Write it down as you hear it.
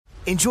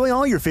Enjoy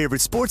all your favorite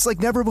sports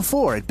like never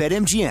before at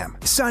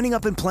BetMGM. Signing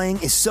up and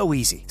playing is so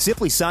easy.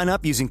 Simply sign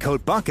up using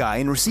code Buckeye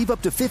and receive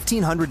up to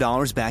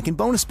 $1,500 back in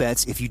bonus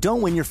bets if you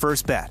don't win your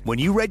first bet. When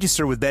you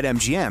register with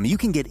BetMGM, you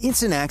can get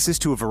instant access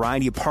to a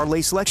variety of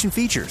parlay selection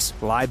features,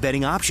 live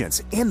betting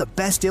options, and the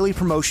best daily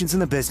promotions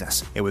in the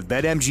business. And with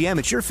BetMGM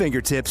at your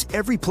fingertips,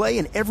 every play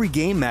and every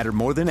game matter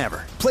more than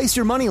ever. Place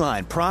your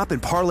moneyline, prop,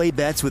 and parlay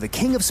bets with the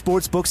king of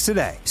sportsbooks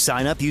today.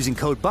 Sign up using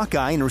code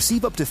Buckeye and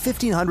receive up to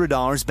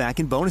 $1,500 back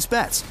in bonus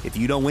bets if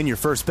you don't win your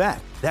first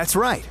bet. That's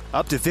right,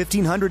 up to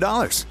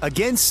 $1,500.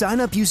 Again, sign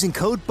up using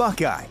code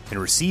Buckeye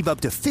and receive up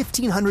to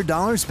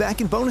 $1,500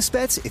 back in bonus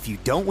bets if you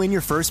don't win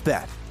your first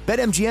bet.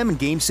 BetMGM and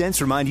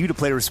GameSense remind you to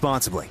play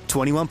responsibly.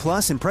 21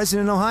 plus and present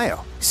in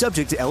Ohio.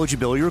 Subject to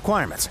eligibility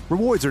requirements.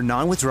 Rewards are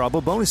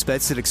non-withdrawable bonus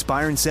bets that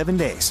expire in 7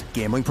 days.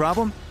 Gambling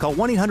problem? Call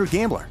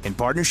 1-800-GAMBLER in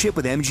partnership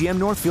with MGM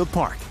Northfield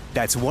Park.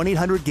 That's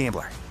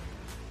 1-800-GAMBLER.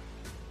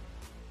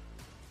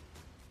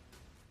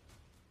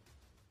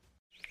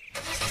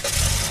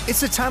 It's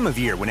the time of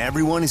year when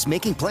everyone is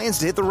making plans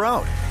to hit the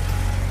road.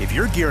 If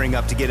you're gearing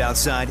up to get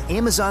outside,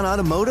 Amazon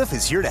Automotive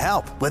is here to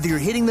help. Whether you're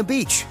hitting the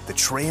beach, the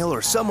trail,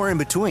 or somewhere in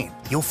between,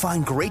 you'll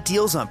find great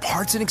deals on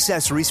parts and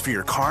accessories for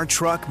your car,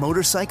 truck,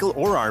 motorcycle,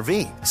 or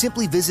RV.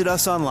 Simply visit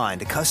us online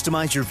to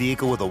customize your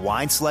vehicle with a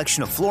wide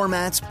selection of floor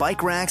mats,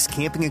 bike racks,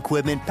 camping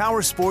equipment,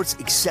 power sports,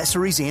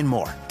 accessories, and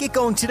more. Get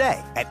going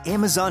today at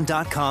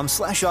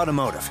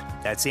Amazon.com/automotive.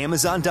 That's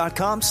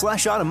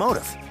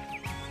Amazon.com/automotive.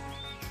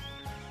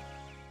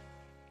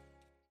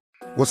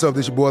 What's up,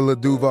 this your boy Lil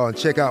Duval, and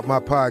check out my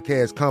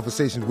podcast,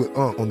 Conversations with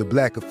Unc, on the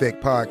Black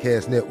Effect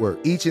Podcast Network.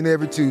 Each and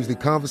every Tuesday,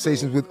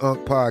 Conversations with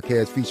Unc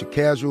podcast feature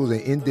casual and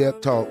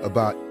in-depth talk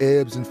about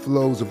ebbs and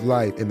flows of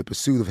life and the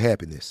pursuit of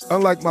happiness.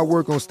 Unlike my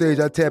work on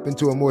stage, I tap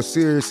into a more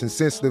serious and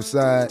sensitive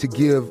side to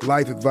give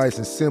life advice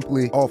and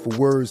simply offer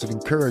words of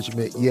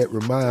encouragement, yet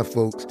remind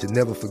folks to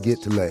never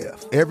forget to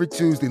laugh. Every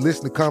Tuesday,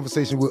 listen to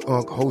Conversations with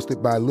Unc,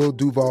 hosted by Lil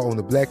Duval on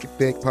the Black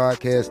Effect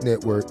Podcast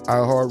Network,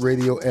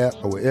 iHeartRadio app,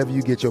 or wherever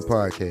you get your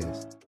podcasts.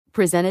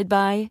 Presented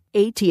by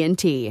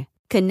AT&T.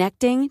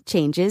 Connecting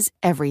changes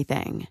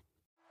everything.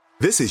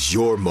 This is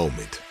your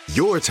moment,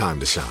 your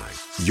time to shine,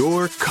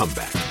 your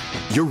comeback.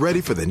 You're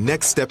ready for the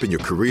next step in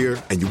your career,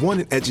 and you want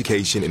an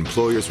education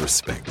employers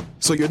respect.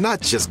 So you're not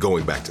just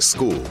going back to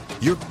school,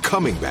 you're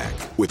coming back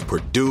with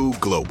Purdue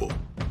Global.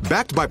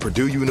 Backed by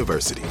Purdue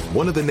University,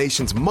 one of the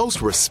nation's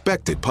most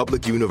respected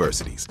public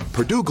universities,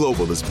 Purdue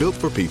Global is built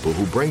for people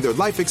who bring their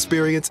life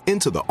experience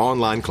into the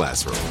online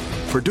classroom.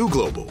 Purdue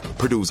Global,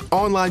 Purdue's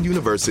online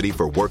university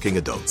for working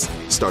adults.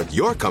 Start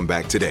your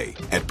comeback today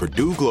at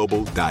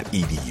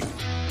purdueglobal.edu.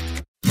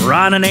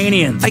 Ron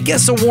Ananian. I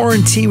guess a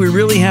warranty, we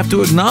really have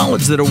to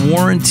acknowledge that a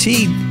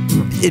warranty,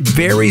 it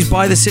varies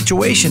by the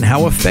situation,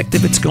 how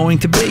effective it's going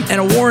to be.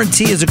 And a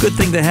warranty is a good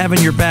thing to have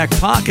in your back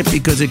pocket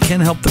because it can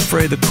help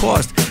defray the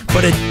cost,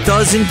 but it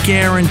doesn't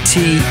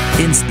guarantee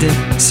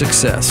instant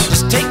success.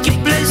 Just take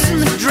your place in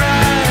the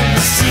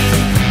driver's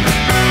seat.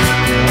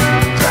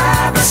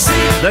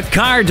 The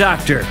Car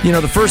Doctor. You know,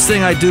 the first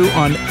thing I do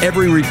on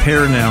every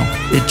repair now,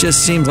 it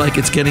just seems like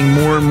it's getting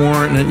more and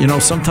more. And, you know,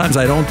 sometimes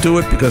I don't do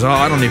it because,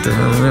 I don't need to,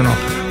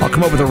 I'll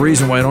come up with a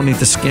reason why I don't need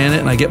to scan it,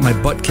 and I get my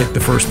butt kicked the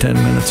first 10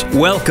 minutes.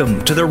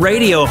 Welcome to the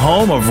radio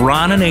home of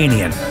Ron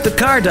Ananian, the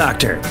Car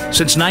Doctor.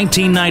 Since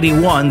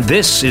 1991,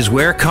 this is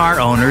where car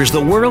owners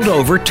the world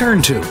over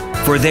turn to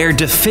for their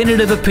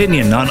definitive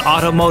opinion on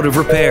automotive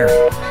repair.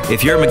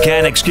 If your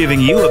mechanic's giving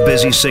you a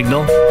busy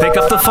signal, pick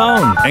up the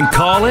phone and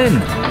call in.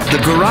 The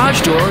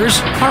garage doors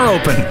are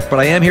open. But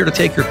I am here to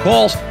take your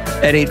calls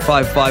at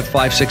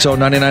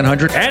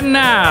 855-560-9900. And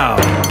now,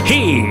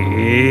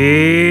 here's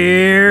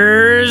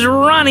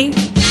Ronnie.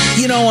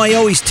 You know, I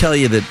always tell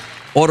you that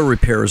auto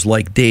repair is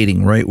like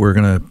dating, right? We're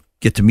going to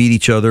get to meet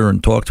each other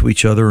and talk to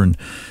each other. And,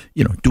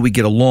 you know, do we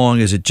get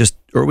along? Or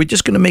are we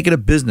just going to make it a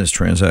business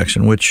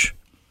transaction? Which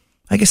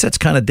I guess that's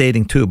kind of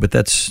dating too, but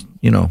that's,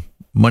 you know,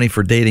 money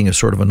for dating is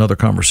sort of another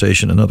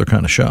conversation, another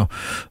kind of show.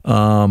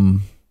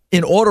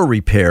 In auto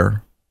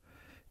repair,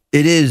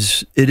 it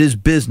is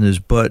business,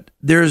 but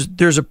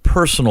there's a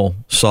personal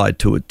side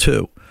to it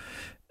too.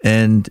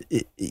 And,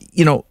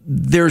 you know,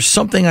 there's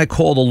something I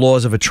call the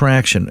laws of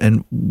attraction.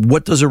 And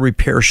what does a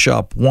repair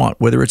shop want?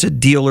 Whether it's a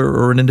dealer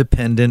or an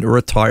independent or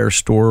a tire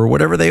store or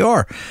whatever they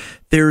are,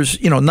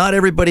 there's, you know, not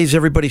everybody's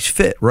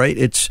fit, right?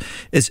 It's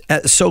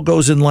so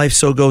goes in life,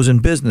 so goes in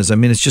business. I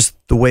mean, it's just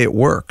the way it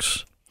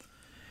works.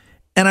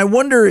 And I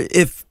wonder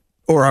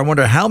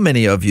how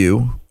many of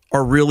you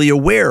are really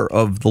aware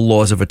of the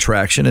laws of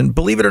attraction. And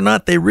believe it or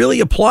not, they really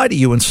apply to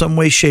you in some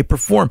way, shape, or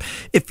form.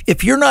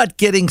 If you're not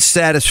getting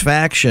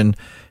satisfaction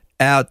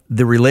at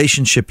the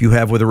relationship you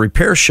have with a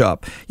repair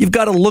shop, you've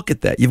got to look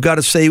at that. You've got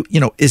to say, you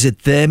know, is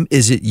it them?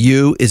 Is it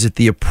you? Is it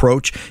the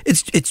approach?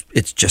 It's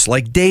just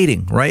like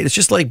dating, right? It's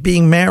just like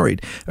being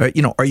married.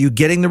 You know, are you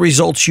getting the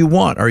results you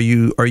want? Are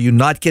you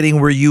not getting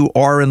where you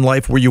are in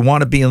life, where you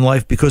want to be in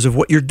life because of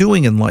what you're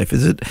doing in life?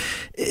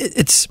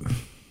 It's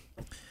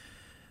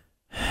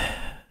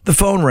the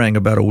phone rang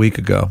about a week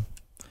ago,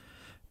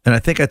 And I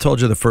think I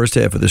told you the first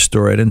half of this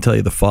story. I didn't tell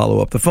you the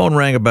follow-up. The phone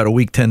rang about a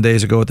week, 10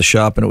 days ago at the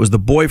shop, and it was the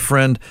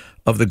boyfriend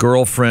of the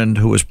girlfriend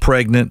who was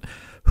pregnant,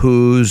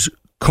 whose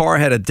car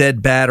had a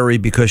dead battery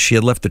because she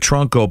had left the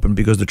trunk open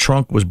because the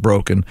trunk was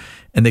broken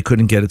and they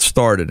couldn't get it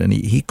started. And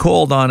he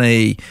called on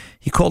a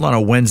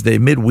Wednesday,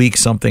 midweek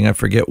something, I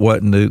forget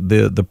what, and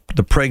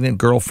the pregnant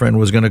girlfriend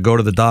was going to go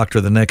to the doctor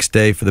the next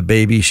day for the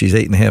baby. She's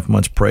 8.5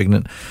 months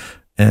pregnant.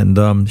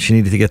 And she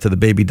needed to get to the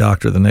baby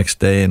doctor the next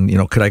day. And,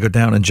 could I go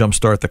down and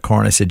jumpstart the car?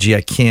 And I said, gee,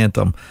 I can't.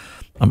 I'm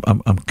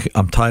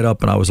tied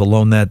up, and I was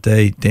alone that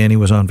day. Danny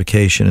was on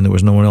vacation, and there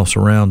was no one else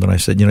around. And I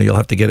said, you'll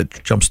have to get it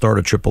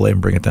jumpstarted AAA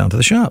and bring it down to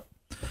the shop.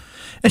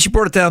 And she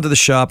brought it down to the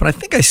shop. And I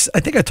think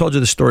I told you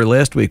the story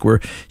last week where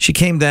she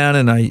came down,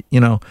 and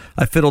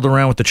I fiddled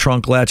around with the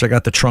trunk latch. I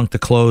got the trunk to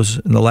close,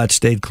 and the latch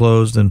stayed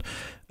closed. And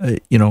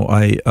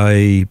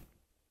I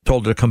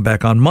told her to come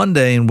back on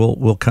Monday, and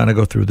we'll kind of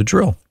go through the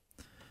drill.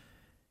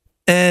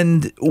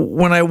 And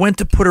when I went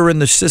to put her in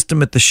the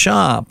system at the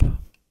shop,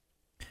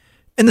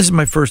 and this is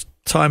my first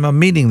time I'm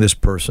meeting this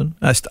person.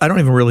 I don't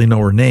even really know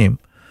her name.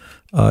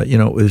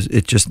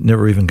 It just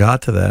never even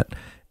got to that.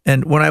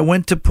 And when I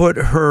went to put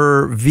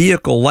her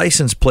vehicle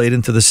license plate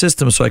into the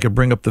system so I could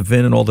bring up the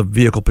VIN and all the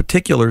vehicle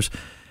particulars,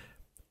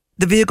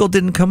 the vehicle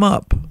didn't come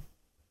up.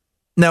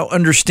 Now,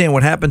 understand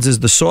what happens is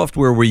the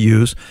software we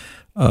use,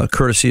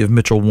 courtesy of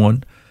Mitchell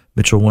One,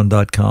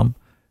 Mitchell1.com,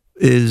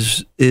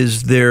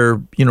 is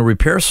their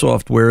repair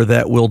software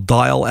that will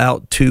dial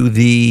out to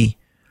the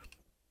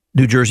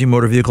New Jersey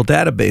Motor Vehicle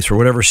Database or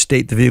whatever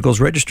state the vehicle is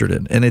registered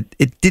in, and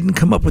it didn't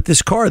come up with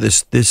this car.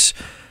 This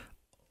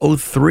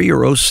 03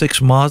 or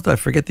 06 Mazda, I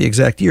forget the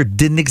exact year,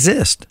 didn't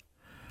exist.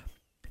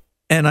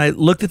 And I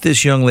looked at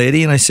this young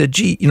lady and I said,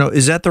 gee,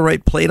 is that the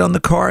right plate on the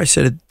car? I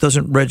said, it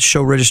doesn't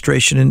show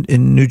registration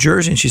in New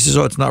Jersey. And she says,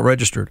 oh, it's not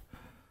registered.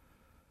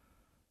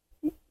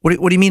 What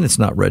do you mean it's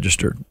not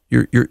registered?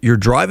 You're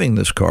driving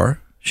this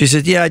car. She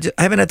said, yeah,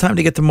 I haven't had time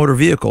to get the motor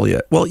vehicle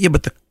yet. Well, yeah,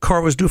 but the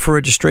car was due for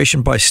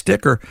registration by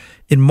sticker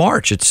in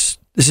March. This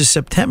is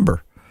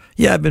September.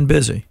 Yeah, I've been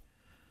busy.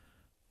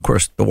 Of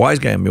course, the wise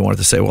guy in me wanted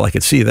to say, well, I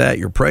could see that.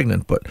 You're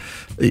pregnant. But,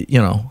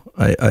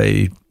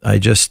 I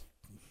just,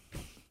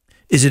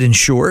 is it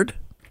insured?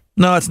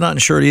 No, it's not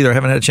insured either. I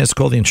haven't had a chance to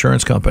call the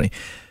insurance company.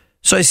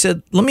 So I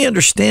said, let me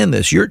understand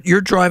this.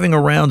 You're driving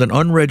around an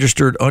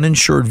unregistered,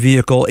 uninsured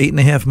vehicle,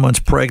 8.5 months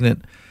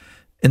pregnant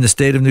in the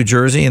state of New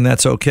Jersey, and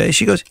that's okay?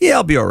 She goes, yeah,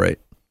 I'll be all right.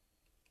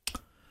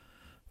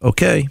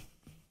 Okay.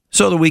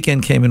 So the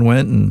weekend came and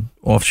went, and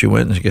off she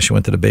went, and I guess she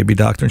went to the baby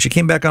doctor, and she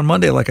came back on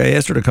Monday like I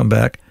asked her to come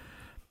back.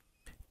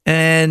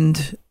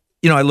 And,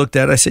 I looked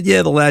at it. I said,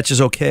 yeah, the latch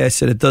is okay. I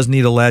said, it does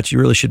need a latch. You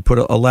really should put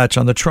a latch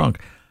on the trunk.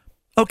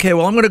 Okay,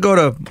 well, I'm going to go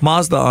to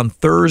Mazda on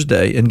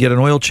Thursday and get an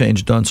oil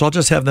change done, so I'll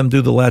just have them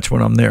do the latch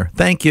when I'm there.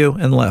 Thank you,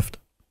 and left.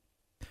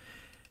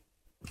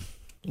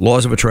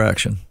 Laws of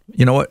attraction.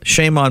 You know what?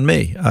 Shame on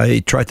me. I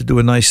tried to do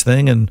a nice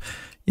thing, and,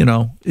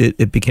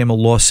 it became a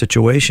lost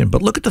situation.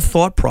 But look at the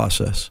thought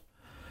process.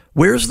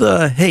 Where's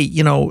the, hey,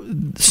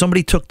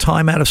 somebody took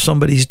time out of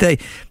somebody's day.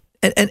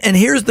 And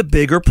here's the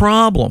bigger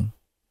problem.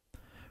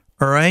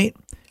 All right?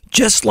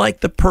 Just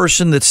like the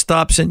person that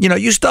stops in,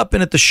 you stop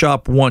in at the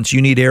shop once,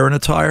 you need air in a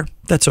tire,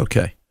 that's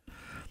okay.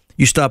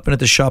 You stop in at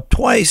the shop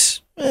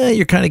twice,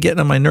 you're kind of getting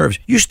on my nerves.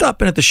 You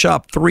stop in at the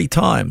shop 3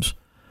 times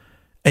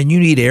and you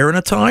need air in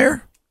a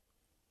tire,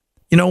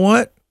 you know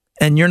what?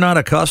 And you're not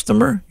a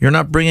customer, you're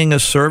not bringing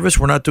us service,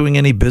 we're not doing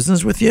any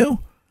business with you.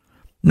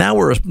 Now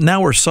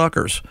we're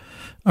suckers.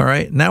 All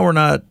right? Now we're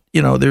not,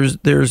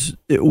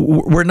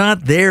 we're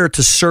not there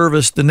to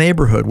service the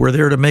neighborhood. We're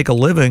there to make a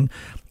living.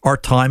 Our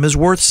time is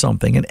worth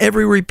something. And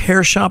every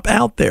repair shop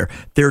out there,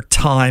 their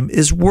time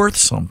is worth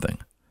something.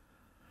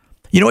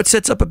 You know what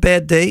sets up a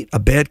bad date, a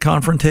bad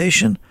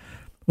confrontation?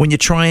 When you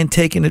try and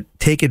take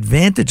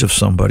advantage of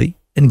somebody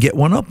and get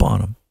one up on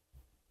them.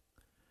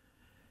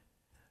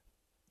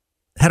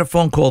 Had a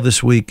phone call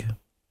this week.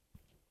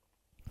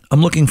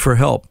 I'm looking for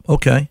help.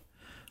 Okay.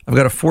 I've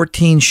got a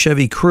 14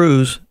 Chevy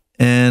Cruze,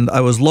 and I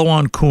was low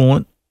on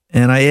coolant,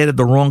 and I added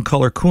the wrong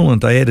color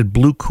coolant. I added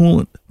blue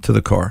coolant to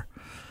the car.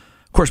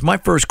 Of course, my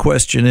first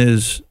question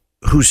is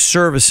who's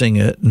servicing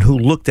it and who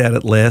looked at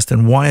it last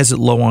and why is it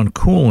low on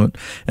coolant?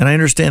 And I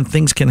understand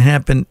things can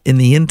happen in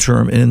the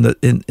interim and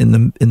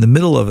in the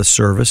middle of a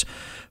service,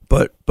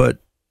 but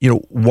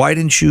why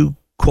didn't you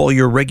call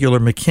your regular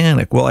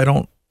mechanic? Well, I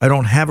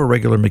don't have a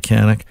regular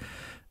mechanic.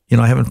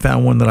 I haven't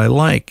found one that I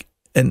like.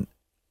 And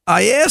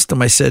I asked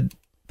him, I said,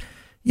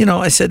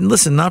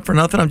 listen, not for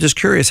nothing, I'm just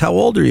curious, how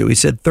old are you? He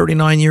said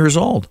 39 years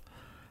old.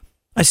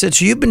 I said,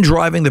 so you've been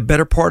driving the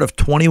better part of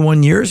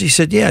 21 years? He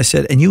said, yeah. I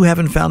said, and you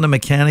haven't found a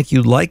mechanic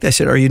you liked? I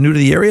said, are you new to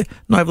the area?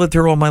 No, I've lived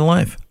here all my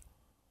life.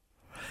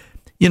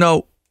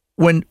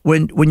 When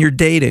you're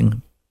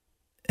dating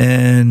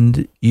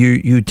and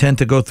you tend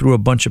to go through a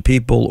bunch of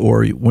people,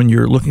 or when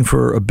you're looking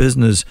for a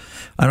business,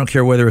 I don't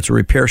care whether it's a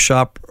repair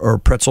shop or a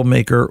pretzel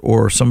maker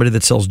or somebody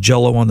that sells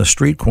Jell-O on the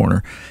street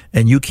corner,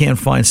 and you can't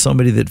find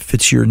somebody that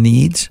fits your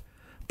needs,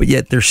 but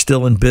yet they're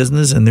still in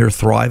business and they're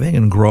thriving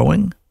and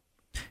growing.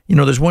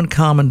 there's one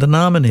common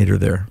denominator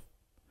there.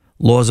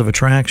 Laws of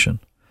attraction.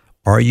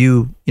 Are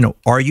you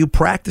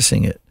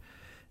practicing it?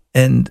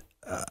 And,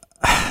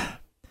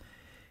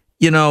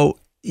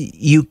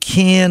 you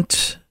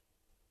can't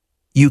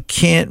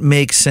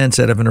make sense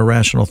out of an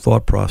irrational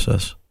thought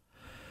process.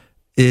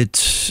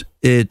 It's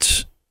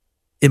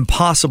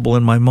impossible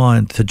in my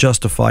mind to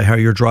justify how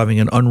you're driving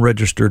an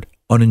unregistered,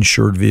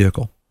 uninsured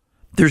vehicle.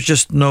 There's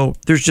just no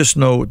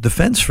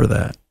defense for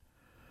that.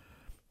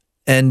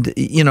 And,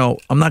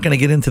 I'm not going to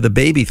get into the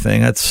baby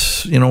thing.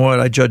 That's,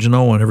 I judge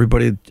no one.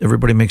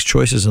 Everybody makes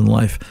choices in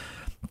life.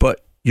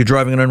 But you're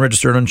driving an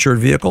unregistered, uninsured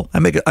vehicle, I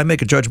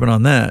make a judgment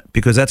on that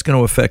because that's going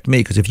to affect me.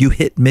 Because if you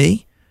hit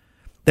me,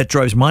 that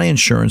drives my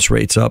insurance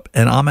rates up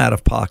and I'm out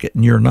of pocket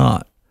and you're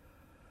not.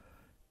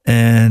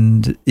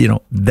 And,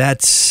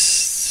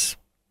 that's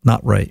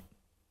not right.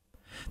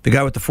 The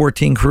guy with the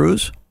 14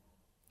 Cruise,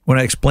 when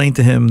I explained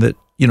to him that,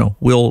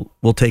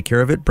 we'll take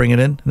care of it, bring it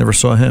in, never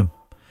saw him.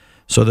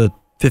 So the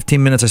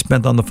 15 minutes I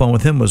spent on the phone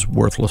with him was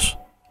worthless.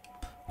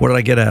 What did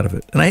I get out of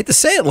it? And I hate to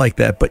say it like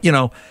that, but,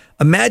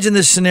 imagine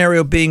this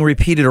scenario being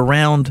repeated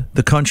around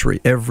the country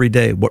every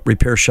day, what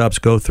repair shops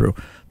go through,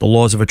 the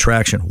laws of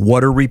attraction.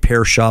 What are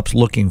repair shops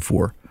looking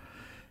for?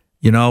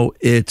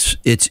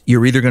 It's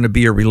you're either going to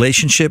be a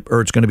relationship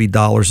or it's going to be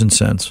dollars and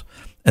cents.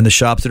 And the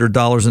shops that are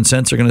dollars and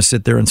cents are going to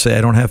sit there and say,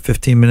 I don't have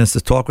 15 minutes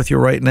to talk with you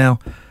right now.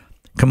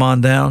 Come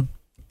on down,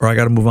 or I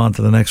got to move on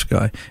to the next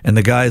guy. And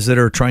the guys that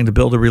are trying to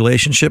build a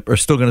relationship are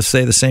still going to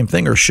say the same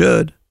thing, or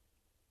should.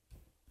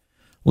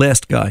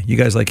 Last guy. You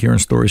guys like hearing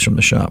stories from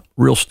the shop.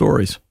 Real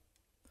stories.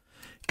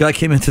 Guy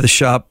came into the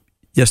shop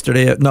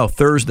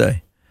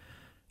Thursday,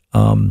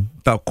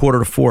 about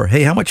 3:45.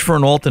 Hey, how much for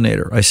an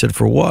alternator? I said,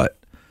 for what?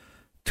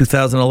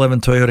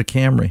 2011 Toyota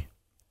Camry.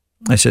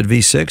 I said,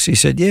 V6? He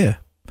said, yeah.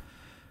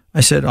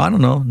 I said, I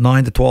don't know,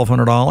 $900 to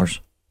 $1,200.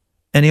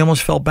 And he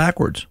almost fell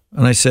backwards.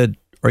 And I said,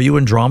 are you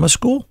in drama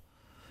school?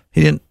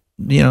 He didn't,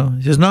 he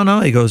says,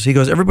 no. He goes,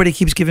 everybody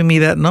keeps giving me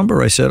that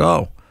number. I said,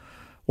 oh,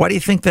 why do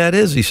you think that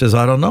is? He says,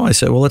 I don't know. I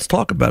said, well, let's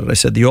talk about it. I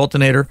said, the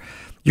alternator,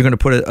 you're going to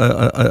put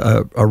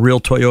a real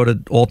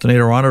Toyota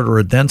alternator on it or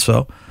a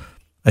Denso.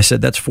 I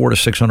said, that's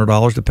 $400 to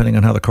 $600, depending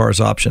on how the car is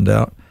optioned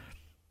out.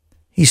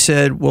 He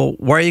said, well,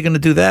 why are you going to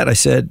do that? I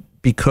said,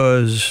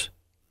 because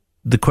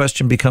the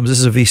question becomes, this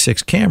is a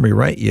V6 Camry,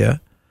 right? Yeah.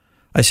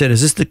 I said,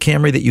 is this the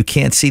Camry that you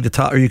can't see the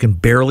top, or you can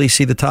barely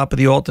see the top of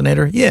the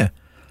alternator? Yeah.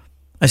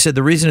 I said,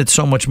 the reason it's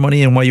so much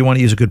money and why you want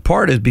to use a good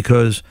part is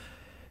because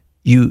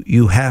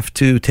you have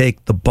to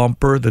take the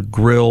bumper, the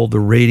grill, the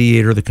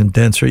radiator, the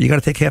condenser. You got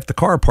to take half the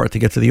car apart to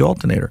get to the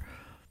alternator.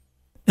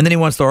 And then he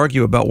wants to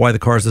argue about why the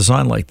car is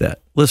designed like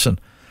that. Listen,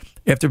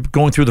 after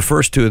going through the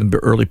first two in the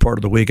early part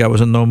of the week, I was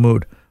in no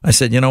mood. I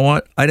said, you know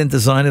what? I didn't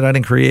design it. I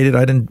didn't create it.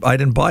 I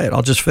didn't buy it.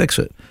 I'll just fix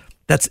it.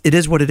 It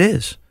is what it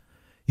is.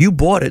 You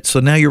bought it, so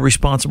now you're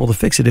responsible to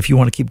fix it if you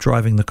want to keep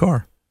driving the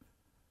car.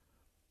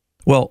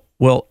 Well,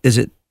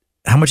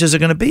 how much is it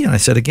going to be? And I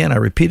said, again, I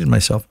repeated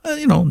myself,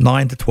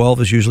 9 to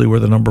 12 is usually where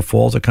the number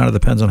falls. It kind of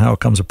depends on how it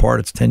comes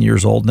apart. It's 10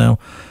 years old now.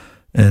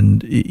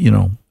 And,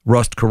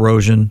 rust,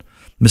 corrosion,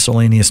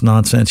 miscellaneous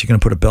nonsense. You're going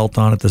to put a belt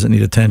on it. Does it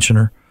need a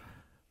tensioner?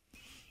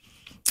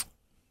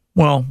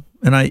 Well,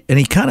 and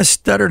he kind of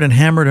stuttered and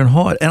hammered and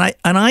hawed. And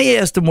I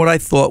asked him what I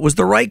thought was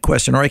the right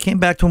question, or I came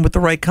back to him with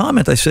the right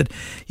comment. I said,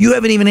 you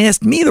haven't even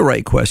asked me the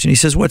right question. He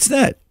says, what's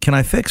that? Can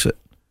I fix it?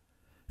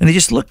 And he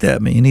just looked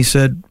at me and he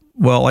said,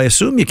 well, I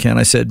assume you can.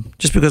 I said,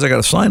 just because I got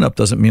a sign up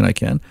doesn't mean I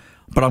can,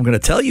 but I'm going to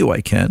tell you I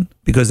can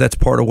because that's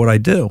part of what I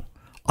do.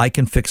 I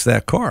can fix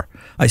that car.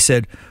 I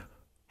said,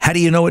 how do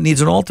you know it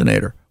needs an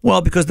alternator?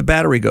 Well, because the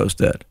battery goes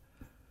dead.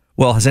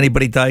 Well, has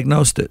anybody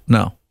diagnosed it?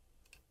 No.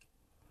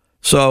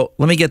 So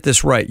let me get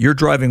this right. You're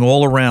driving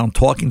all around,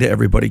 talking to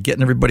everybody,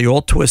 getting everybody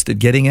all twisted,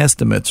 getting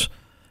estimates,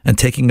 and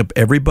taking up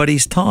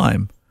everybody's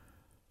time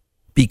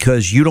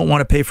because you don't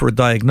want to pay for a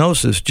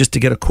diagnosis just to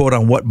get a quote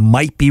on what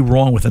might be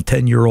wrong with a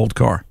 10-year-old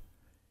car.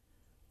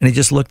 And he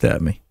just looked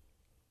at me.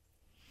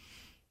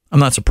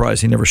 I'm not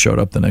surprised he never showed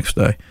up the next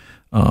day.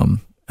 And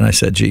I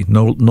said, gee,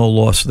 no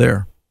loss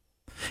there.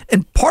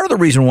 And part of the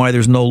reason why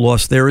there's no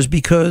loss there is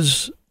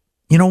because,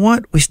 you know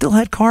what? We still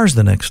had cars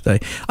the next day.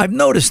 I've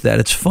noticed that.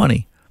 It's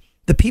funny.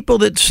 The people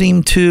that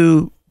seem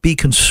to be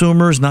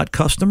consumers, not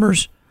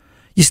customers,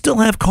 you still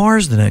have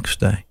cars the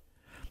next day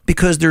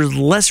because there's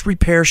less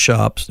repair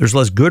shops. There's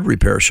less good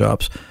repair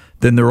shops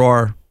than there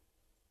are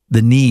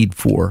the need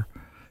for,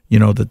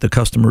 that the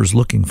customer is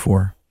looking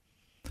for.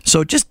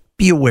 So just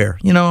be aware.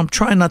 I'm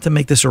trying not to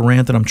make this a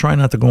rant and I'm trying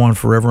not to go on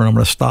forever and I'm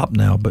going to stop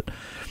now. But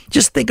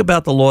just think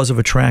about the laws of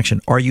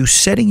attraction. Are you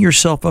setting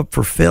yourself up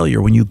for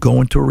failure when you go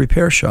into a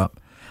repair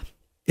shop?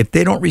 If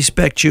they don't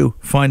respect you,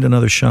 find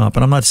another shop.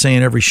 And I'm not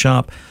saying every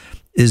shop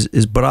is,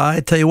 but I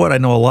tell you what, I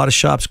know a lot of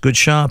shops, good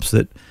shops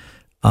that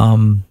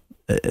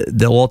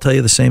they'll all tell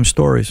you the same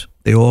stories.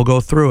 They all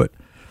go through it.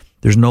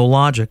 There's no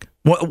logic.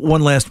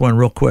 One last one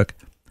real quick.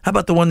 How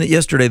about the one that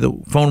yesterday the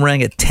phone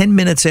rang at 10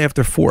 minutes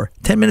after 4?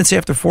 10 minutes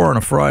after 4 on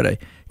a Friday.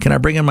 Can I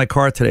bring in my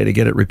car today to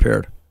get it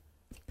repaired?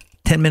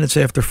 10 minutes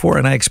after 4.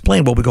 And I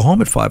explained, well, we go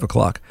home at 5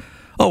 o'clock.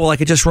 Oh, well, I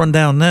could just run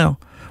down now.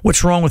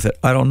 What's wrong with it?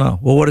 I don't know.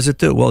 Well, what does it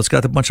do? Well, it's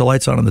got a bunch of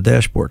lights on the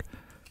dashboard.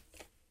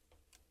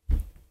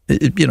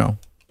 At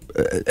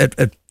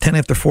 10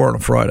 after 4 on a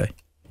Friday.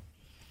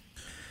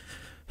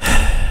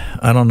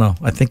 I don't know.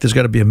 I think there's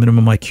got to be a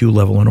minimum IQ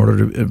level in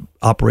order to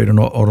operate an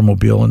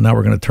automobile, and now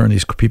we're going to turn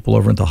these people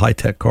over into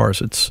high-tech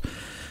cars. I'm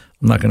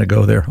not going to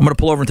go there. I'm going to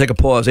pull over and take a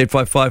pause.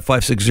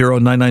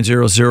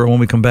 855-560-9900. When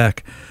we come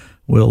back,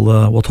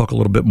 we'll talk a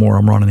little bit more.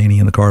 I'm Ron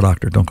Ananian, the Car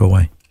Doctor. Don't go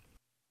away.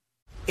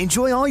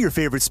 Enjoy all your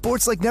favorite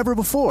sports like never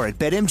before at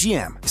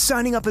BetMGM.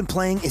 Signing up and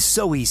playing is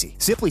so easy.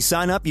 Simply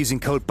sign up using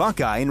code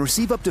Buckeye and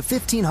receive up to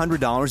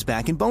 $1,500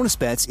 back in bonus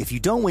bets if you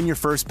don't win your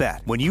first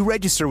bet. When you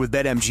register with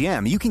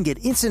BetMGM, you can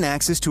get instant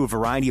access to a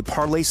variety of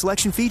parlay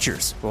selection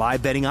features,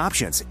 live betting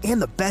options,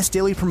 and the best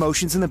daily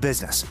promotions in the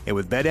business. And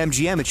with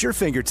BetMGM at your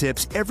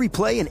fingertips, every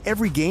play and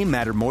every game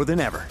matter more than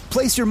ever.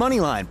 Place your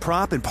moneyline,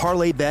 prop, and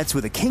parlay bets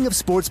with the king of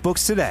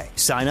sportsbooks today.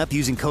 Sign up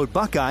using code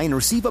Buckeye and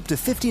receive up to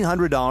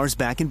 $1,500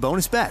 back in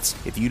bonus bets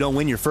if you don't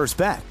win your first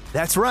bet.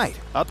 That's right,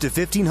 up to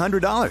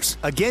 $1,500.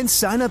 Again,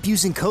 sign up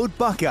using code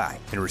Buckeye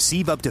and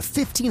receive up to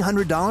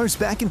 $1,500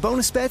 back in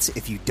bonus bets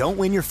if you don't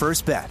win your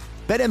first bet.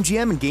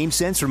 BetMGM and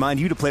GameSense remind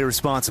you to play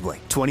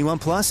responsibly. 21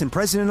 plus and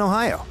present in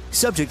Ohio.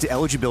 Subject to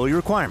eligibility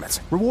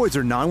requirements. Rewards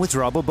are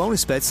non-withdrawable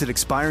bonus bets that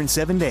expire in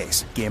 7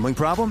 days. Gambling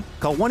problem?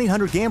 Call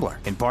 1-800-GAMBLER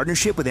in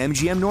partnership with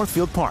MGM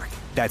Northfield Park.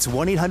 That's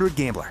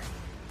 1-800-GAMBLER.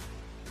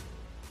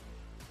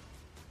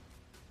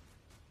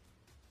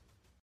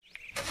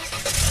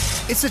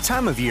 It's the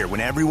time of year when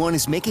everyone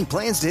is making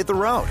plans to hit the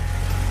road.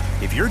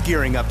 If you're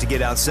gearing up to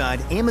get outside,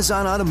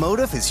 Amazon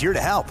Automotive is here to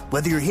help.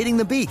 Whether you're hitting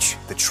the beach,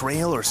 the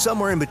trail, or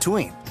somewhere in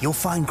between, you'll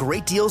find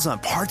great deals on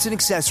parts and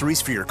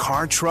accessories for your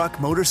car, truck,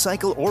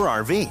 motorcycle, or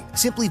RV.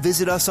 Simply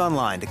visit us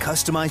online to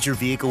customize your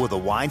vehicle with a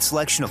wide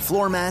selection of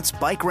floor mats,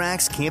 bike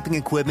racks, camping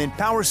equipment,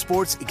 power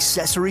sports,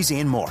 accessories,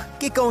 and more.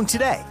 Get going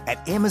today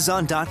at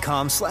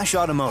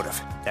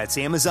Amazon.com/automotive. That's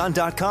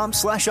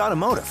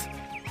Amazon.com/automotive.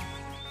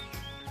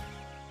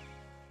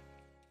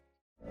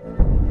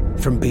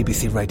 From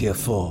BBC Radio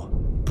 4,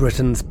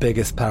 Britain's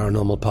biggest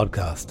paranormal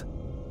podcast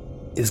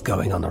is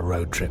going on a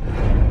road trip.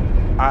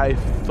 I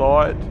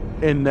thought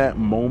in that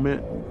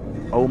moment,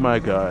 oh my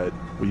God,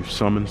 we've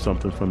summoned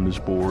something from this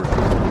board.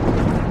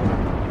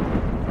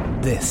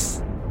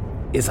 This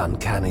is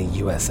Uncanny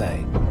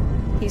USA.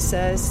 He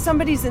says,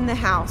 somebody's in the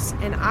house,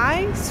 and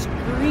I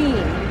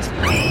screamed.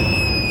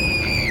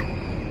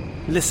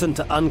 Listen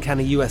to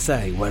Uncanny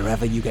USA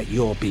wherever you get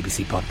your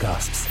BBC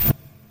podcasts,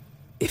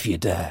 if you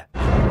dare.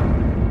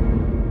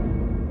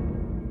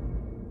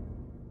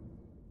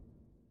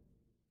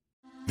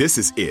 This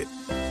is it.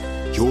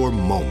 Your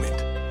moment.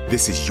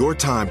 This is your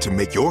time to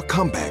make your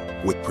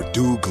comeback with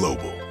Purdue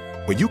Global.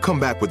 When you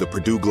come back with a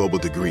Purdue Global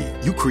degree,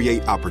 you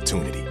create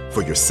opportunity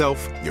for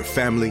yourself, your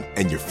family,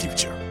 and your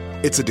future.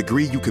 It's a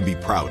degree you can be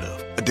proud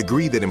of, a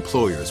degree that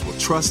employers will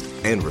trust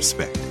and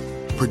respect.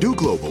 Purdue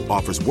Global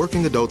offers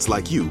working adults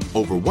like you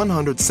over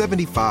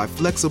 175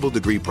 flexible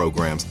degree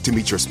programs to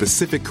meet your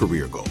specific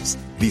career goals.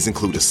 These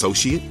include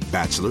associate,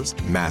 bachelor's,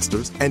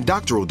 master's, and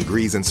doctoral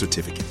degrees and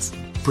certificates.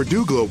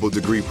 Purdue Global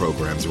degree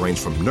programs range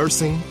from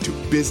nursing to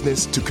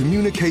business to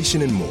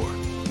communication and more.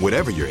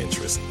 Whatever your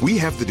interest, we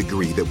have the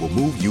degree that will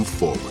move you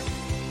forward.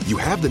 You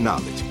have the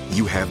knowledge,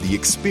 you have the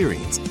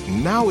experience.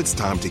 Now it's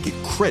time to get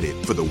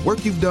credit for the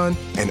work you've done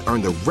and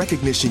earn the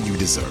recognition you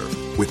deserve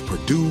with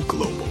Purdue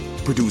Global,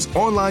 Purdue's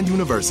online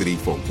university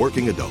for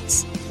working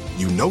adults.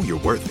 You know you're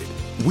worth it.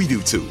 We do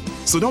too.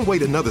 So don't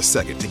wait another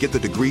second to get the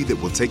degree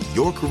that will take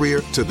your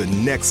career to the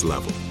next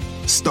level.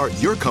 Start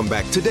your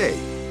comeback today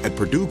at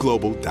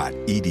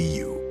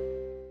purdueglobal.edu.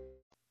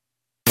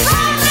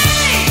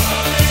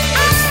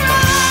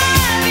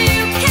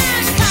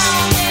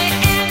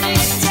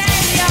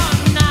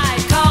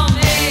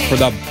 For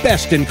the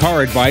best in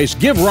car advice,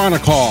 give Ron a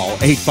call,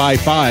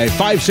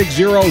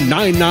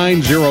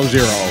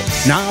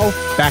 855-560-9900. Now,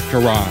 back to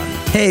Ron.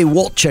 Hey,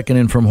 Walt checking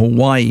in from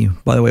Hawaii.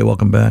 By the way,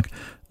 welcome back.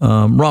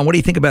 Ron, what do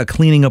you think about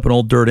cleaning up an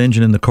old dirt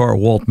engine in the car?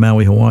 Walt,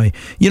 Maui, Hawaii.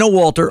 You know,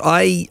 Walter,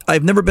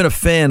 I've never been a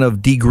fan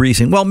of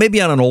degreasing. Well,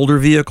 maybe on an older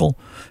vehicle,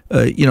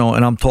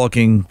 and I'm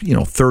talking,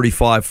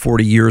 35,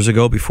 40 years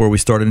ago before we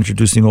started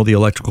introducing all the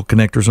electrical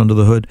connectors under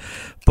the hood.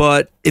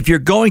 But if you're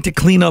going to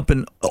clean up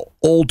an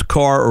old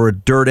car or a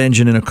dirt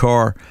engine in a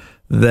car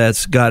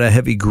that's got a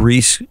heavy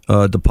grease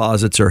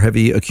deposits or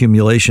heavy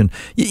accumulation,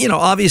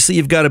 obviously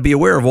you've got to be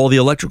aware of all the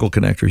electrical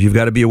connectors. You've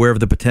got to be aware of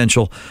the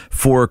potential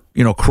for,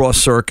 cross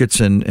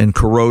circuits and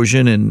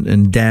corrosion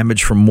and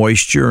damage from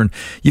moisture. And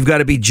you've got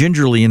to be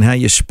gingerly in how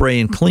you spray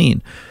and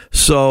clean.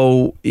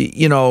 So,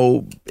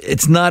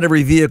 it's not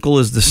every vehicle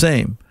is the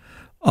same.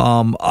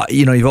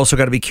 You've also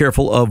got to be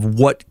careful of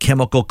what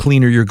chemical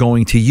cleaner you're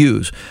going to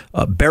use.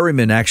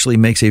 Berryman actually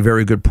makes a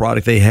very good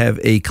product. They have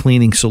a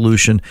cleaning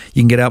solution.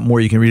 You can get out more.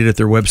 You can read it at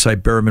their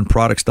website,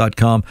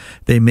 berrymanproducts.com.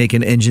 They make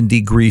an engine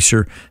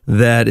degreaser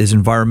that is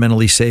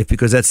environmentally safe,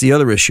 because that's the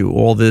other issue.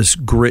 All this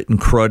grit and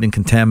crud and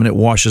contaminant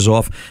washes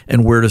off,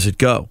 and where does it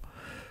go?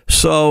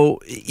 So,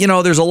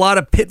 there's a lot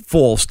of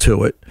pitfalls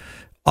to it.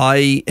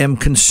 I am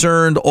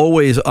concerned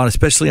always,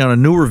 especially on a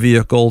newer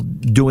vehicle,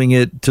 doing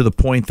it to the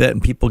point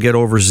that people get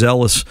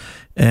overzealous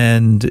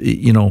and,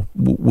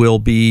 will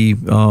be,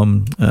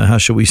 how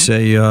shall we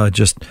say,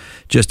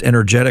 just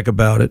energetic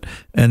about it.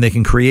 And they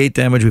can create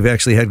damage. We've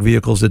actually had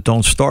vehicles that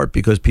don't start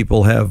because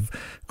people have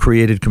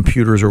created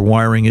computers or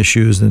wiring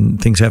issues and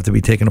things have to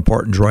be taken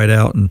apart and dried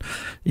out. And,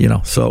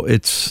 so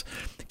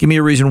give me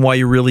a reason why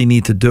you really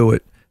need to do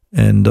it.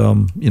 And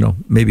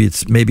maybe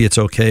it's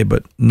okay,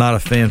 but not a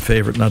fan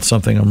favorite. Not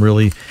something I'm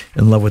really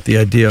in love with the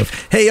idea of.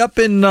 Hey, up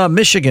in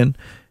Michigan,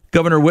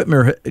 Governor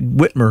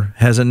Whitmer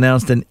has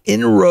announced an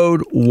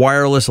in-road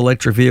wireless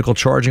electric vehicle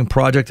charging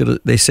project.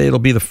 They say it'll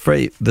be the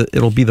first.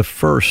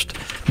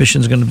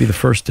 Michigan's going to be the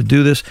first to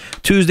do this.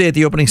 Tuesday at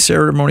the opening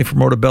ceremony for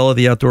Motabella,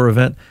 the outdoor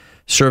event,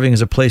 serving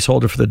as a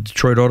placeholder for the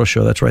Detroit Auto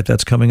Show. That's right,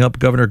 that's coming up.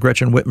 Governor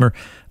Gretchen Whitmer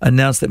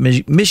announced that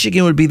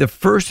Michigan would be the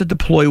first to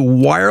deploy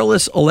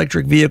wireless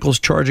electric vehicles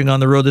charging on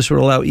the road. This would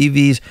allow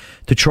EVs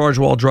to charge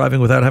while driving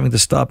without having to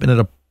stop in at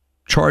a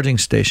charging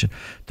station.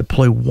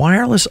 Deploy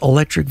wireless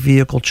electric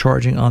vehicle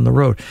charging on the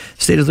road.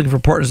 The state is looking for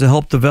partners to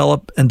help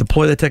develop and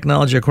deploy the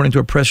technology. According to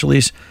a press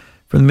release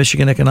from the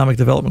Michigan Economic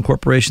Development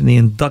Corporation, the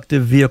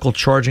inductive vehicle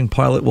charging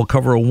pilot will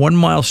cover a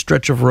 1-mile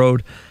stretch of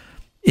road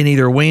in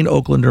either Wayne,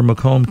 Oakland, or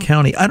Macomb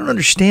County. I don't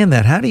understand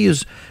that.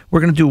 We're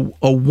going to do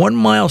a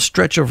 1-mile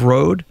stretch of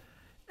road,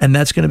 and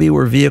that's going to be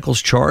where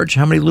vehicles charge?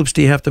 How many loops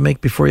do you have to make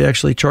before you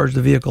actually charge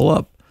the vehicle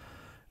up?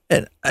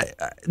 And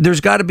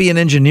there's got to be an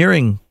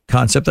engineering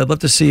concept. I'd love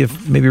to see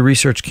if maybe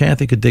Research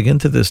Kathy could dig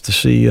into this to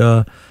see,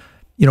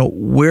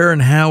 where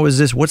and how is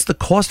this? What's the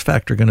cost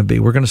factor going to be?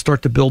 We're going to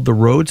start to build the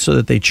road so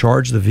that they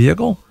charge the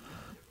vehicle?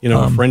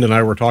 A friend and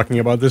I were talking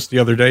about this the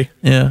other day.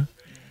 Yeah.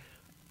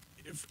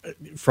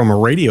 From a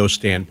radio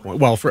standpoint,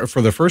 well,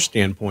 for the first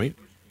standpoint,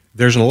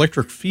 there's an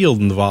electric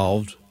field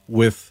involved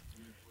with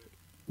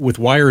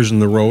wires in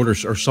the road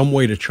or some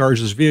way to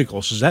charge this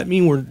vehicle. So does that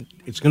mean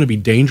it's going to be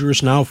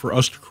dangerous now for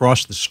us to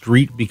cross the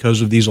street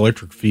because of these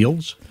electric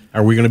fields?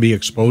 Are we going to be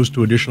exposed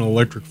to additional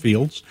electric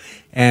fields?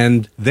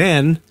 And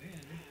then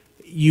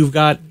it's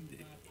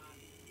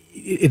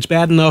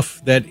bad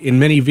enough that in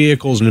many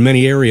vehicles and in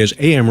many areas,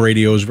 AM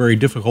radio is very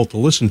difficult to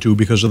listen to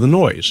because of the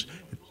noise.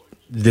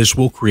 This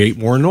will create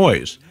more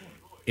noise.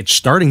 It's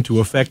starting to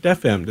affect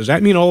FM. Does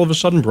that mean all of a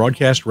sudden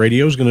broadcast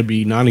radio is going to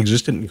be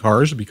non-existent in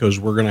cars because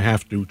we're going to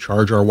have to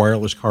charge our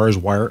cars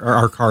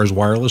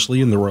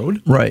wirelessly in the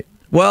road? Right.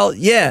 Well,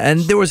 yeah, and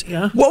there was...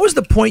 Yeah. What was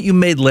the point you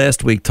made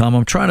last week, Tom?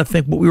 I'm trying to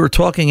think what we were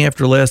talking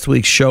after last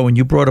week's show, and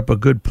you brought up a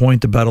good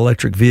point about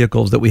electric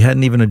vehicles that we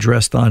hadn't even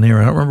addressed on here.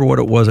 I don't remember what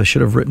it was. I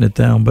should have written it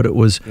down, but it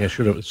was... Yeah,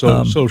 should have.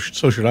 So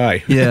should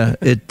I. Yeah,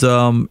 it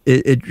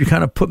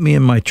kind of put me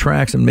in my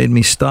tracks and made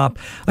me stop.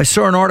 I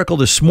saw an article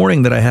this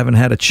morning that I haven't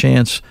had a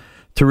chance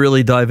to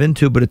really dive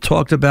into, but it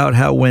talked about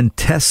how when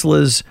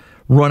Teslas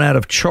run out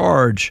of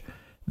charge,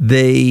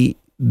 they're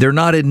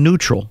not in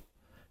neutral.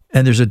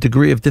 And there's a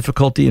degree of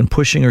difficulty in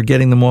pushing or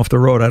getting them off the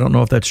road. I don't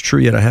know if that's true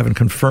yet. I haven't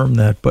confirmed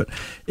that. But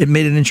it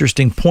made an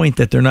interesting point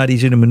that they're not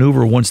easy to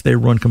maneuver once they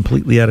run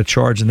completely out of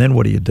charge. And then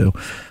what do you do?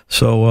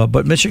 So,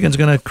 but Michigan's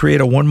going to create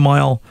a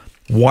 1-mile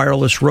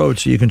wireless road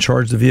so you can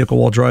charge the vehicle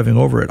while driving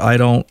over it. I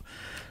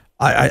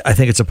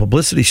think it's a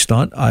publicity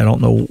stunt. I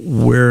don't know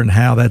where and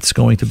how that's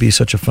going to be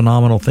such a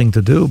phenomenal thing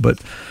to do. But,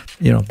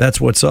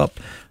 that's what's up.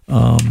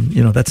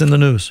 That's in the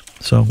news.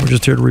 So we're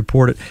just here to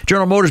report it.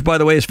 General Motors, by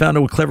the way, has found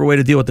a clever way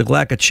to deal with the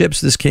lack of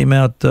chips. This came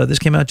out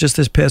just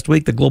this past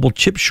week. The global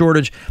chip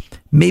shortage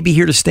may be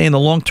here to stay in the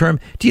long term.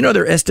 Do you know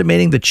they're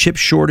estimating the chip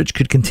shortage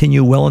could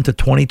continue well into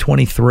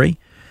 2023?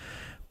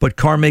 But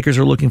car makers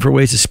are looking for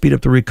ways to speed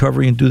up the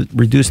recovery and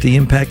reduce the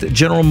impact.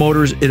 General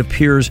Motors, it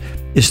appears,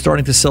 is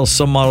starting to sell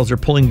some models. They're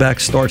pulling back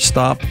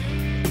start-stop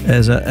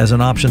as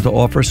an option to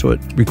offer, so it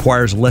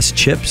requires less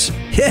chips.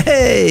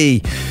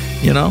 Yay!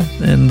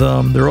 And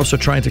they're also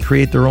trying to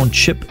create their own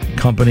chip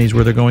companies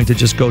where they're going to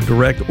just go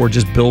direct or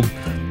just build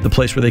the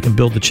place where they can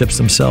build the chips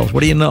themselves.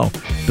 What do you know?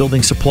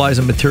 Building supplies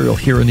and material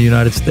here in the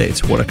United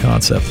States. What a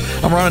concept.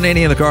 I'm Ron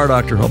Ananian, the Car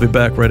Doctor. I'll be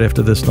back right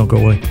after this. Don't go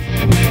away.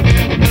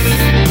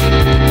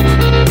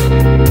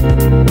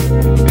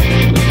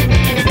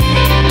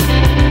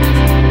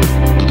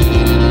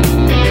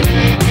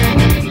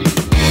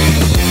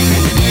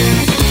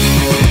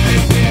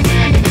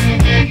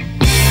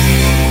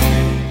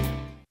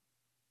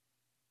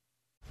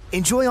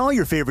 Enjoy all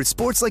your favorite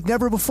sports like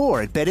never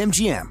before at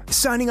BetMGM.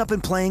 Signing up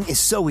and playing is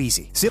so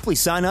easy. Simply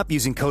sign up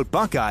using code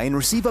Buckeye and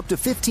receive up to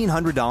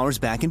 $1,500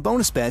 back in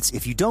bonus bets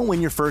if you don't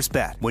win your first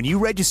bet. When you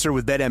register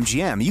with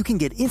BetMGM, you can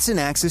get instant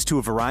access to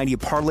a variety of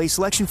parlay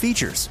selection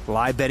features,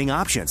 live betting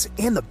options,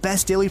 and the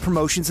best daily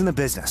promotions in the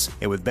business.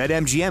 And with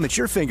BetMGM at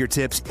your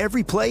fingertips,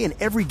 every play and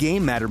every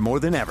game matter more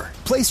than ever.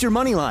 Place your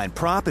moneyline,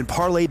 prop, and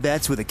parlay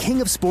bets with the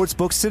king of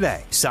sportsbooks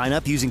today. Sign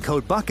up using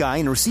code Buckeye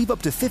and receive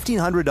up to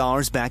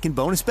 $1,500 back in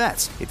bonus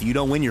bets if you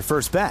don't win your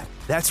first bet.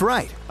 That's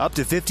right, up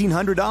to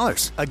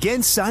 $1,500.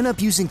 Again, sign up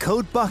using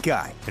code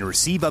Buckeye and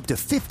receive up to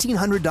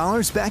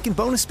 $1,500 back in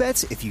bonus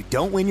bets if you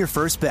don't win your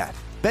first bet.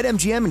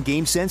 BetMGM and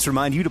GameSense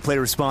remind you to play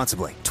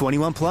responsibly.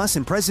 21 plus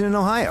and present in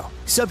Ohio.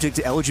 Subject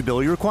to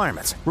eligibility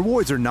requirements.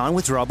 Rewards are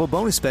non-withdrawable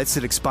bonus bets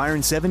that expire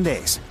in 7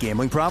 days.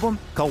 Gambling problem?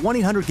 Call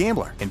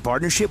 1-800-GAMBLER in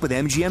partnership with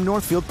MGM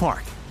Northfield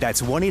Park.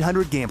 That's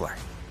 1-800-GAMBLER.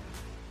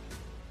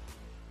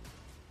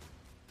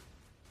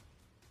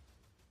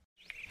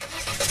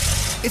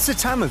 It's the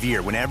time of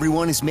year when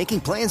everyone is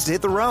making plans to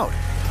hit the road.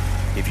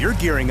 If you're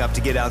gearing up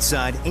to get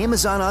outside,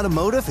 Amazon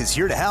Automotive is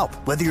here to help.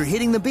 Whether you're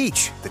hitting the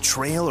beach, the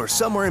trail, or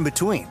somewhere in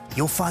between,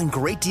 you'll find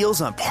great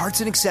deals on parts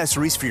and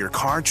accessories for your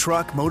car,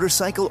 truck,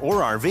 motorcycle,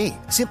 or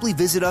RV. Simply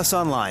visit us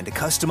online to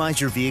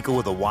customize your vehicle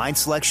with a wide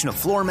selection of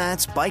floor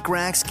mats, bike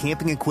racks,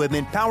 camping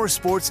equipment, power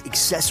sports,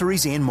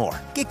 accessories, and more.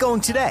 Get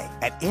going today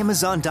at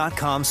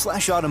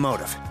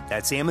Amazon.com/automotive.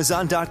 That's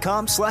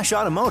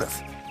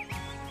Amazon.com/automotive.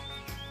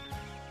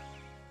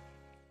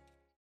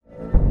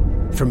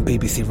 From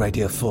BBC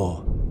Radio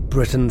 4,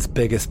 Britain's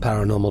biggest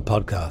paranormal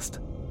podcast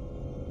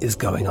is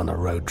going on a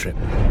road trip.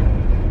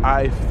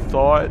 I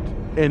thought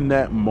in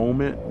that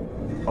moment,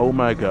 oh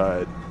my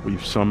God,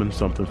 we've summoned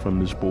something from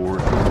this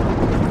board.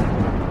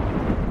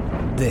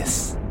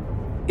 This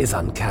is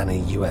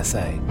Uncanny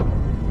USA.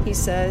 He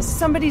says,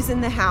 somebody's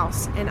in the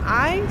house, and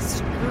I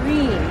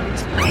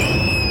screamed.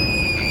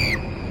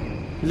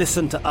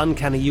 Listen to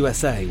Uncanny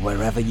USA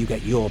wherever you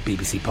get your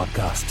BBC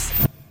podcasts,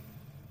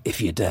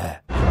 if you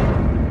dare.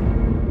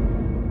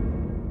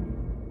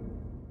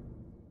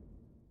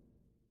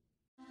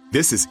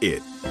 This is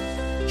it.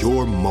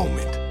 Your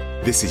moment.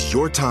 This is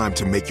your time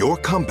to make your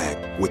comeback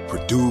with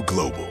Purdue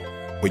Global.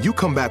 When you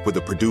come back with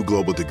a Purdue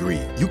Global degree,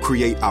 you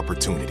create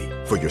opportunity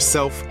for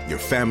yourself, your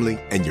family,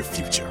 and your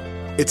future.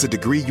 It's a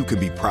degree you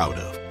can be proud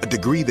of, a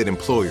degree that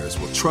employers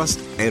will trust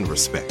and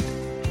respect.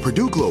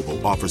 Purdue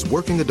Global offers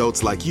working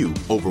adults like you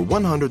over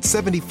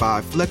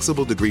 175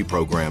 flexible degree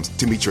programs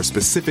to meet your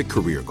specific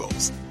career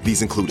goals.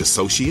 These include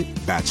associate,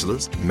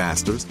 bachelor's,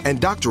 master's, and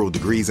doctoral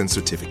degrees and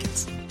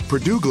certificates.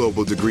 Purdue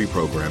Global degree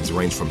programs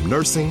range from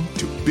nursing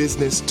to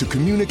business to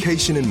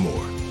communication and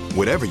more.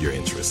 Whatever your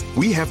interest,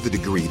 we have the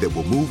degree that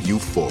will move you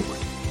forward.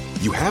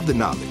 You have the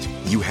knowledge,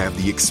 you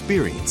have the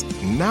experience.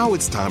 Now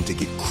it's time to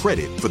get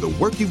credit for the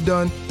work you've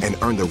done and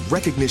earn the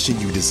recognition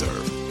you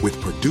deserve with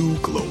Purdue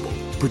Global,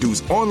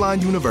 Purdue's online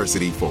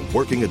university for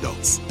working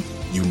adults.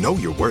 You know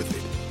you're worth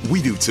it.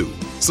 We do too.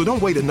 So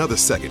don't wait another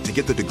second to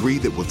get the degree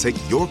that will take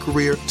your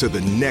career to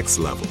the next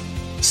level.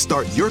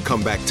 Start your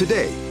comeback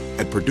today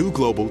at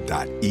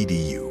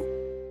purdueglobal.edu.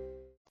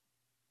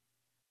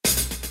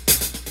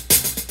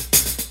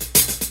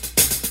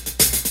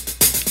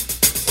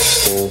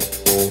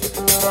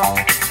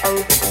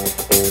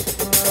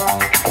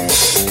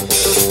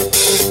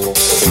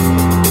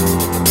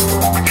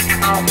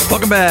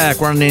 Welcome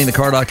back. Ron Ananian, the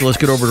Car Doctor. Let's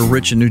get over to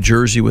Rich in New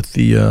Jersey with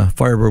the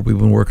Firebird we've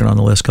been working on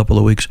the last couple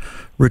of weeks.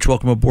 Rich,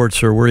 welcome aboard,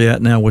 sir. Where are you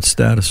at now? What's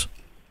status?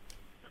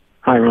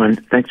 Hi, Ron.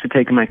 Thanks for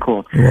taking my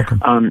call. You're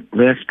welcome.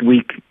 Last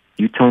week,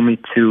 you told me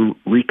to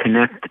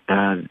reconnect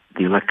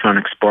the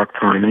electronic spark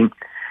timing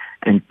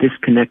and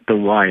disconnect the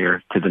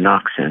wire to the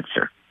knock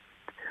sensor.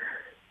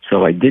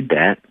 So I did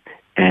that,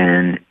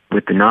 and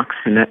with the knock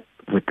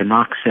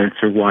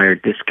sensor wire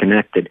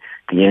disconnected,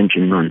 the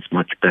engine runs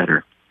much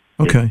better.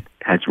 Okay.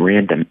 It has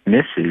random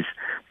misses,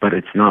 but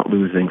it's not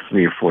losing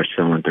 3 or 4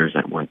 cylinders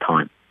at one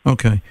time.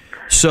 Okay.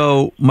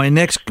 So my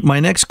next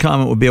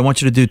comment would be, I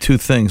want you to do 2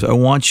 things. I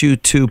want you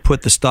to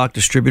put the stock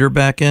distributor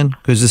back in,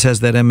 because this has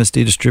that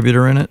MSD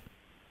distributor in it,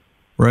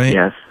 right?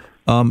 Yes.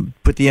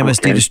 Put the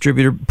MSD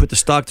distributor, put the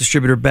stock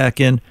distributor back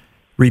in,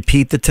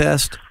 repeat the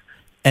test,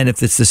 and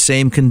if it's the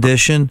same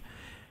condition,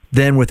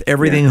 then with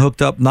everything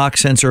hooked up, knock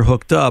sensor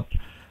hooked up,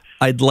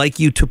 I'd like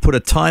you to put a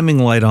timing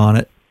light on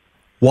it,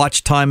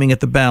 watch timing at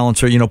the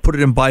balancer, put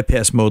it in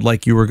bypass mode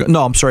like you were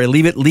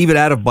leave it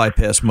out of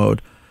bypass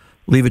mode.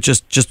 Leave it,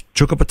 just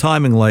hook up a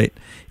timing light.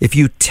 If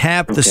you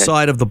tap the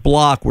side of the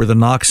block where the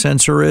knock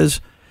sensor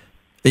is,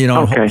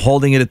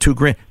 holding it at 2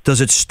 grand,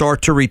 does it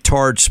start to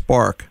retard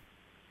spark?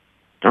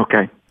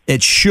 Okay.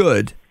 It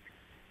should.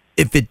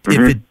 If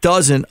it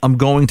doesn't, I'm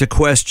going to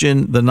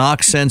question the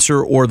knock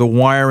sensor or the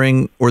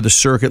wiring or the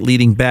circuit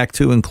leading back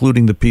to,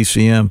 including the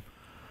PCM.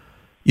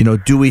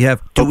 Do we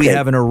have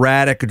an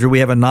erratic, or do we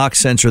have a knock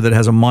sensor that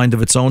has a mind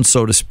of its own,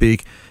 so to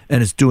speak,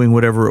 and it's doing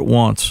whatever it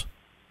wants?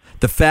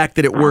 The fact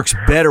that it works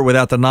better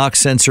without the knock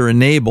sensor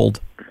enabled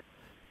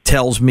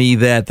tells me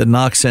that the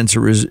knock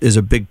sensor is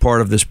a big part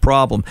of this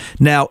problem.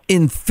 Now,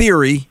 in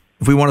theory,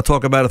 if we want to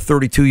talk about a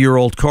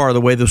 32-year-old car,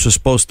 the way this is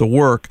supposed to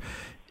work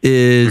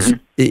is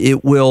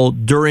it will,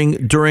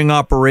 during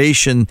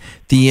operation,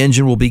 the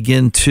engine will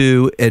begin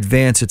to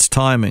advance its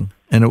timing,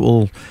 and it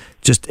will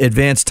just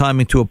advance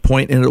timing to a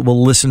point, and it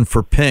will listen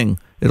for ping.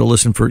 It'll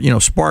listen for,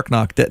 spark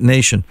knock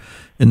detonation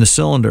in the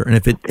cylinder. And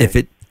if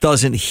it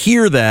doesn't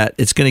hear that,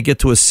 it's going to get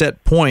to a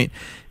set point.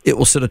 It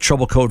will set a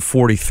trouble code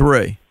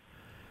 43. Of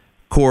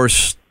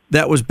course,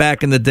 that was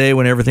back in the day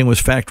when everything was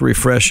factory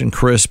fresh and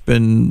crisp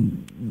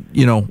and,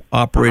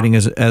 operating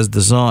as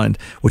designed,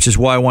 which is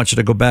why I want you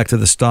to go back to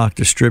the stock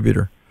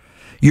distributor.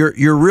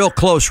 You're real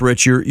close,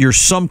 Rich. You're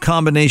some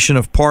combination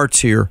of parts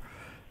here,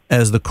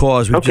 as the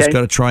cause. We've just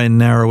got to try and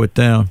narrow it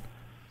down.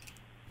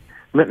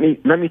 Let me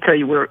tell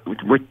you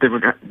with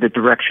the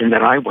direction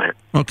that I went.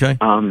 Okay.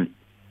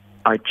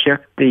 I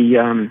checked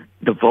the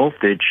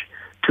voltage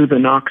to the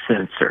knock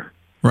sensor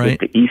right.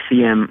 with the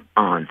ECM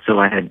on. So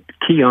I had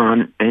key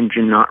on,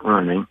 engine not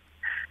running,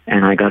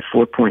 and I got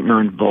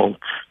 4.9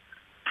 volts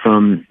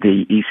from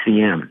the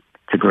ECM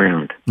to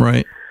ground.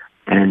 Right.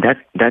 And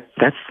that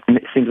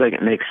seems like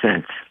it makes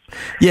sense.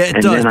 Yeah, it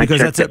and does,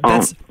 because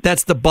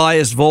that's the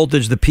bias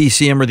voltage the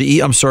PCM or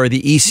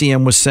the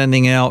ECM was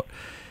sending out,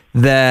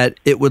 that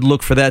it would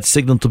look for that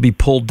signal to be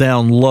pulled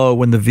down low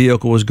when the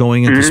vehicle was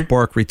going into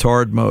spark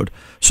retard mode.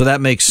 So that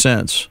makes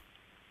sense.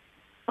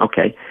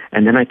 Okay.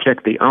 And then I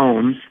checked the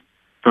ohms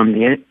from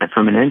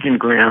an engine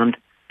ground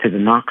to the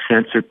knock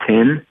sensor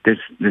pin. There's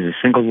a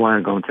single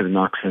wire going to the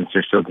knock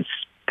sensor, so this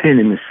pin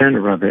in the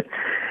center of it,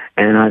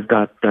 and I've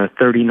got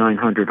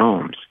 3,900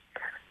 ohms.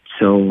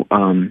 So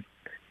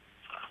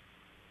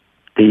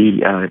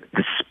the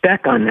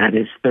spec on that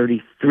is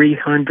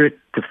 3,300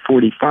 to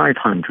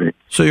 4,500.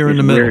 So you're in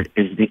the middle.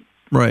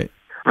 Right.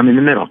 I'm in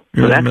the middle.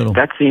 You're so in the middle.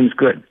 That seems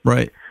good.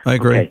 Right. I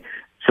agree. Okay.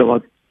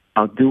 So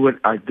I'll do it.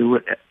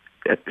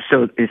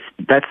 So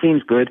that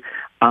seems good.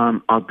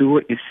 I'll do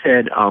what you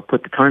said. I'll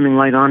put the timing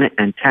light on it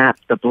and tap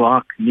the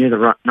block near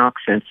the knock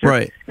sensor,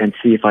 right, and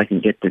see if I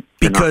can get the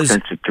knock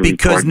sensor to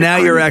because now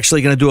you're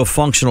actually going to do a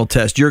functional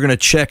test. You're going to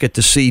check it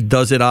to see,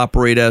 does it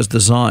operate as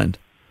designed,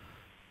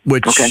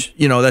 which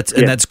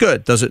that's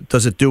good. Does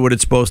it do what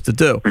it's supposed to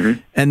do? Mm-hmm.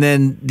 And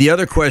then the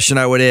other question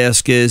I would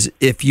ask is,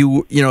 if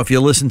you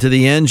listen to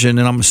the engine,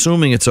 and I'm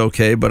assuming it's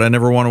okay, but I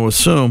never want to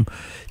assume.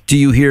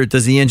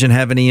 Does the engine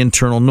have any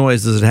internal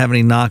noise? Does it have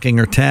any knocking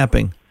or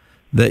tapping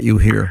that you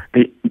hear?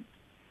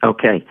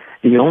 Okay.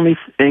 The only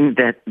thing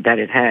that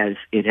it has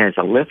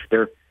a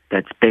lifter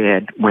that's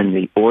bad when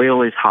the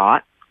oil is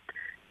hot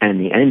and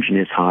the engine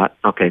is hot.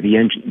 Okay, the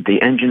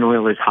engine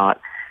oil is hot,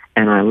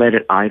 and I let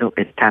it idle.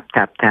 It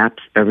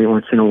taps every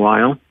once in a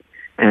while,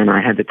 and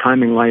I had the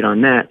timing light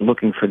on that,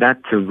 looking for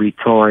that to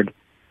retard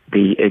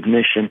the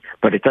ignition,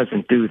 but it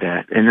doesn't do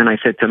that. And then I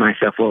said to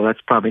myself, well,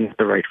 that's probably not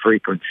the right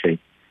frequency,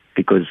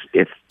 because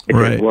if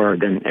right. it were,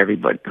 then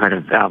everybody had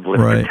a valve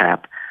lifter right.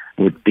 tap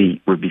would be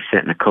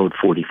setting a code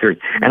 43.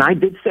 And I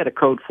did set a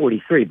code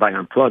 43 by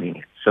unplugging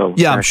it. So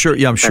I'm sure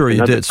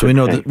you did. So we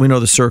know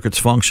the circuit's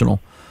functional.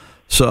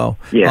 So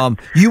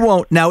you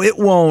won't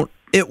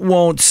it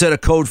won't set a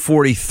code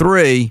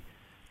 43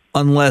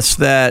 unless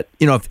that,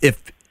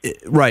 if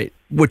right,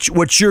 which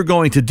what you're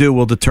going to do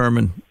will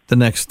determine the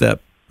next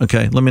step.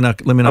 Okay, let me not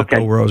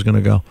go where I was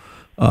going to go.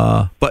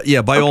 But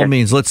yeah, by all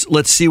means,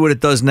 let's see what it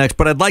does next.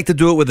 But I'd like to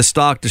do it with a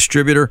stock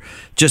distributor,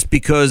 just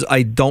because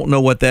I don't know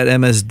what that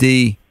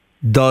MSD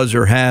does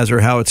or has,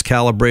 or how it's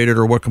calibrated,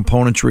 or what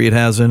componentry it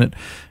has in it.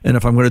 And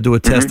if I'm going to do a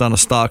test on a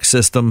stock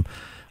system,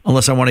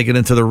 unless I want to get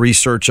into the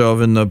research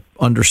of and the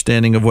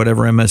understanding of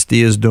whatever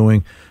MSD is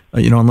doing,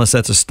 unless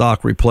that's a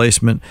stock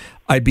replacement,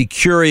 I'd be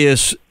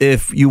curious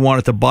if you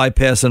wanted to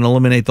bypass and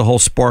eliminate the whole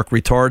spark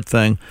retard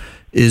thing.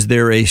 Is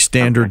there a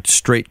standard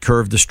straight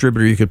curve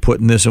distributor you could put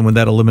in this, and would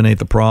that eliminate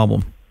the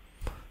problem?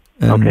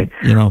 And,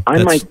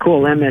 I might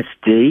call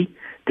MSD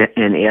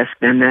and ask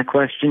them that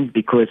question,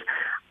 because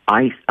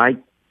I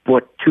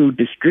bought 2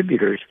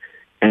 distributors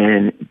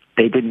and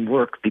they didn't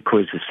work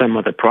because of some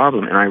other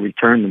problem, and I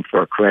returned them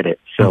for a credit.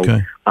 So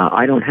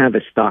I don't have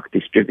a stock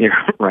distributor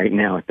right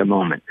now at the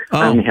moment.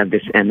 I only have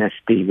this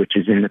MSD, which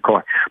is in the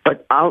car.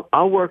 But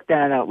I'll work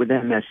that out with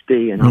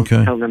MSD, and I'll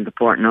tell them the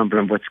part number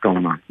and what's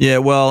going on. Yeah,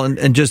 well,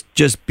 and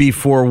just be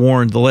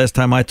forewarned. The last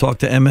time I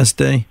talked to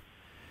MSD,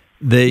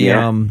 they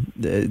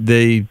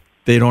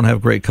don't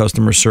have great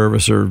customer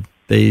service, or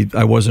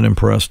I wasn't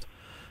impressed.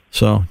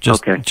 So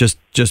just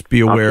be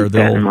aware.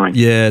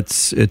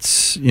 It's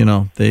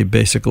they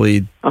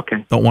basically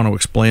don't want to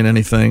explain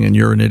anything, and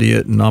you're an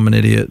idiot and I'm an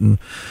idiot, and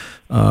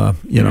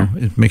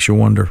it makes you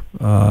wonder.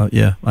 I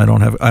don't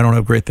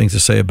have great things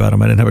to say about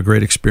them. I didn't have a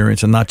great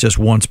experience, and not just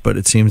once, but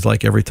it seems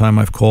like every time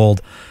I've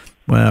called,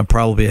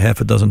 probably a half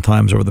a dozen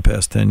times over the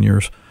past 10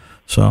 years.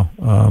 So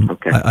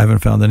I haven't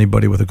found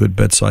anybody with a good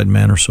bedside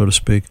manner, so to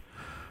speak.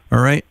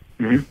 All right.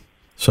 Mm-hmm.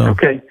 So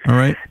all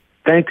right.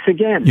 Thanks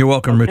again. You're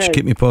welcome, Rich.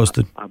 Keep me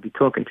posted. I'll be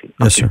talking to you.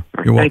 Yes, sir.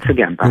 Right. You're welcome. Thanks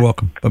again. Bye. You're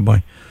welcome.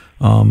 Bye-bye.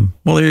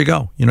 Well, there you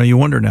go. You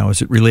wonder now,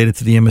 is it related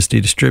to the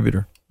MSD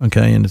distributor?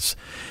 Okay, and it's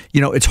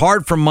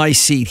hard from my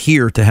seat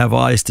here to have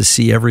eyes to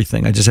see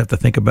everything. I just have to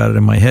think about it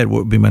in my head.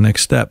 What would be my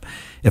next step?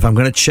 If I'm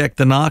going to check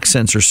the knock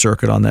sensor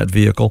circuit on that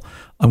vehicle,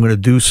 I'm going to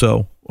do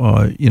so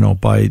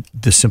by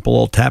the simple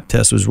old tap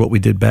test, was what we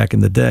did back in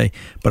the day.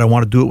 But I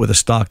want to do it with a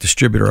stock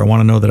distributor. I want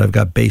to know that I've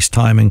got base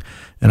timing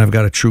and I've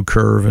got a true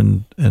curve,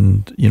 and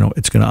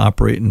it's going to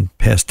operate and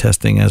pass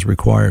testing as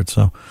required.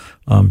 So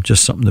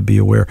just something to be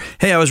aware.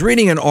 Hey, I was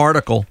reading an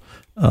article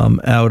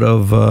out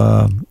of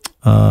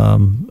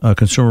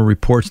Consumer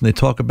Reports, and they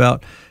talk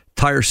about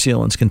tire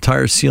sealants. Can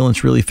tire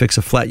sealants really fix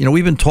a flat?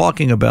 We've been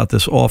talking about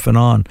this off and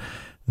on,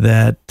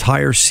 that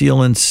tire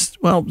sealants,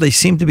 well, they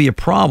seem to be a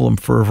problem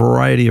for a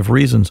variety of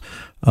reasons.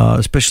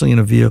 especially in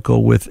a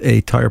vehicle with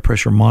a tire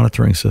pressure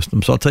monitoring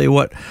system. So I'll tell you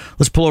what,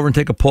 let's pull over and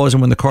take a pause,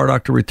 and when the Car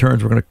Doctor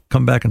returns, we're going to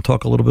come back and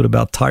talk a little bit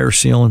about tire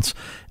sealants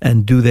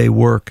and do they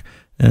work,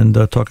 and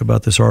talk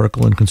about this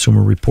article in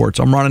Consumer Reports.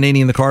 I'm Ron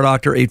Ananian, the Car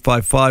Doctor,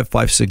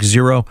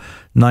 855-560-9900,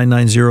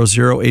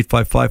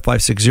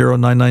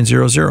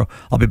 855-560-9900.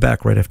 I'll be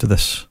back right after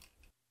this.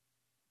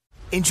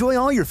 Enjoy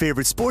all your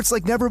favorite sports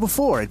like never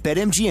before at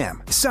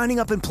BetMGM. Signing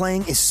up and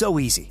playing is so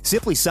easy.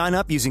 Simply sign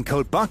up using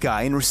code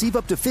Buckeye and receive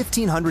up to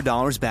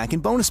 $1,500 back in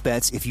bonus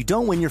bets if you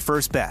don't win your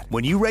first bet.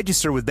 When you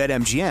register with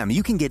BetMGM,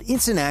 you can get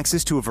instant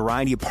access to a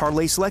variety of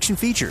parlay selection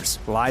features,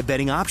 live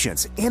betting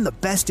options, and the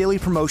best daily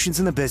promotions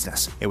in the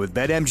business. And with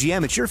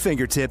BetMGM at your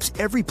fingertips,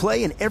 every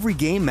play and every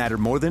game matter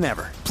more than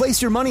ever.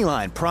 Place your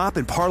moneyline, prop,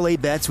 and parlay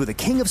bets with the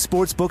king of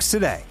sportsbooks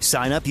today.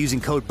 Sign up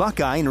using code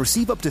Buckeye and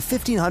receive up to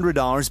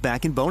 $1,500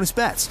 back in bonus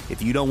bets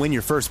if you don't win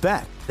your first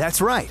bet.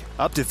 That's right,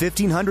 up to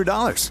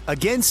 $1,500.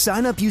 Again,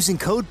 sign up using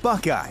code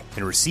Buckeye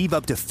and receive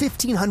up to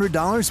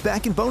 $1,500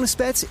 back in bonus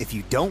bets if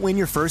you don't win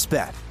your first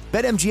bet.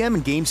 BetMGM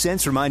and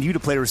GameSense remind you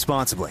to play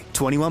responsibly.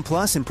 21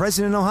 plus and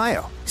present in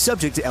Ohio.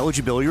 Subject to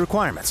eligibility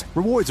requirements.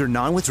 Rewards are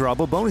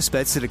non-withdrawable bonus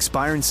bets that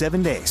expire in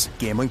 7 days.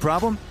 Gambling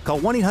problem? Call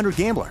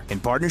 1-800-GAMBLER in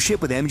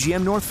partnership with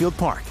MGM Northfield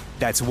Park.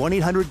 That's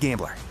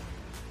 1-800-GAMBLER.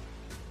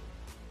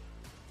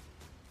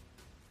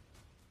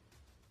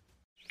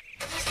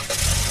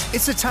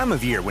 It's the time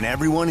of year when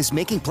everyone is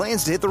making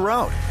plans to hit the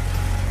road.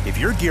 If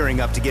you're gearing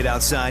up to get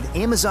outside,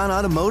 Amazon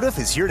Automotive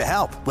is here to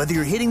help. Whether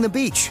you're hitting the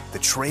beach, the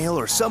trail,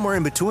 or somewhere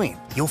in between,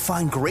 you'll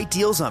find great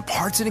deals on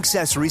parts and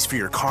accessories for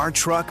your car,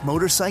 truck,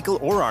 motorcycle,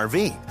 or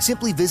RV.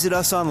 Simply visit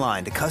us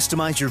online to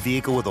customize your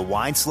vehicle with a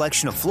wide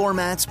selection of floor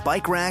mats,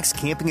 bike racks,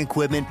 camping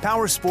equipment,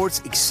 power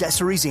sports,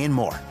 accessories, and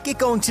more. Get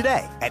going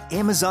today at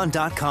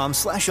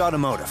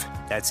Amazon.com/automotive.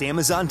 That's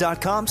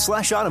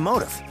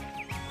Amazon.com/automotive.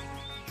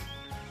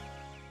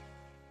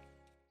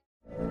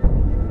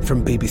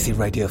 From BBC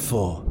Radio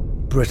 4,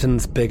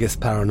 Britain's biggest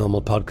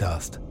paranormal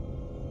podcast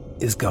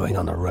is going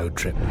on a road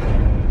trip.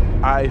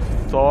 I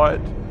thought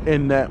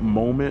in that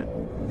moment,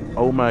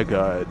 oh my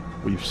God,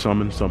 we've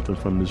summoned something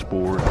from this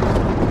board.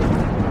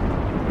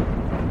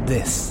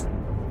 This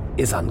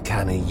is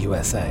Uncanny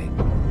USA.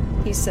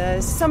 He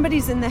says,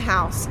 somebody's in the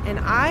house, and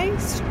I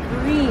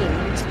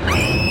screamed.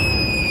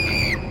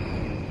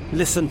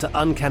 Listen to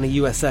Uncanny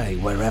USA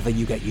wherever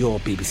you get your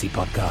BBC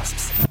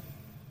podcasts,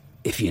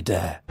 if you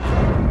dare.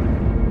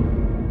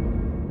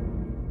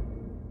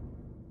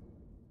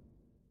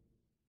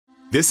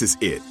 This is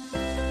it.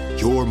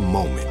 Your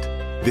moment.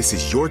 This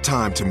is your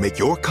time to make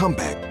your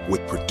comeback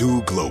with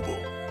Purdue Global.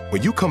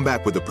 When you come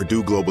back with a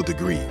Purdue Global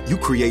degree, you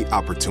create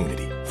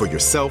opportunity for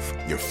yourself,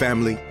 your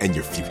family, and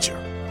your future.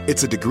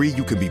 It's a degree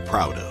you can be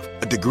proud of,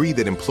 a degree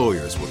that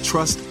employers will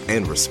trust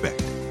and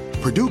respect.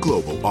 Purdue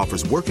Global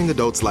offers working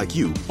adults like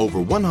you over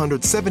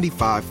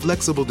 175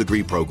 flexible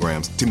degree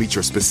programs to meet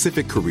your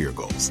specific career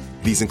goals.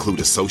 These include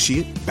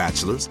associate,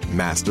 bachelor's,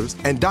 master's,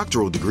 and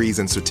doctoral degrees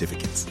and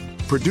certificates.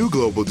 Purdue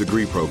Global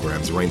degree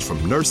programs range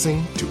from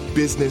nursing to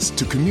business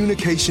to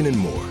communication and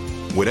more.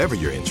 Whatever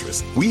your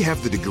interest, we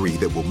have the degree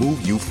that will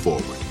move you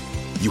forward.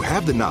 You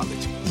have the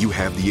knowledge, you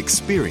have the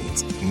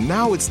experience.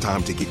 Now it's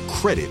time to get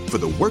credit for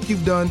the work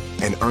you've done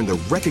and earn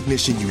the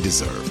recognition you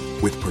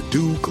deserve with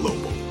Purdue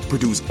Global,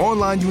 Purdue's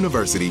online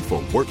university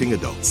for working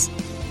adults.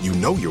 You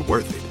know you're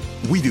worth it.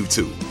 We do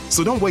too.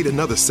 So don't wait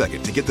another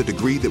second to get the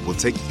degree that will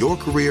take your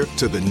career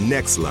to the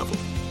next level.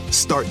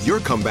 Start your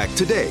comeback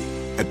today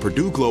at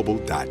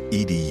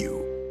purdueglobal.edu.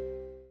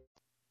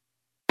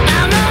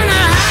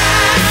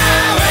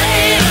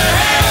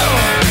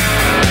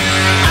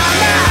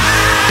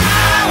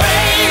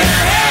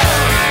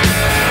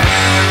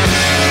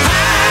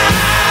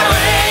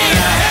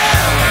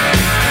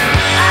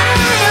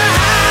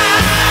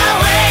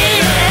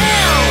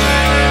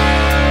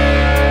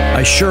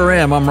 I sure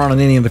am. I'm Ron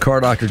Ananian, the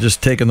Car Doctor,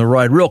 just taking the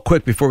ride. Real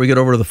quick before we get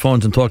over to the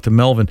phones and talk to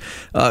Melvin.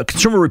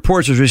 Consumer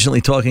Reports was recently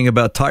talking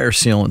about tire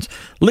sealants.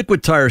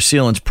 Liquid tire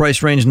sealants,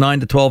 price range $9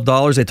 to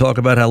 $12. They talk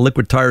about how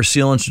liquid tire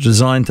sealants are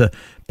designed to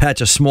patch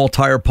a small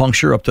tire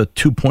puncture up to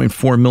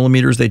 2.4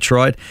 millimeters. They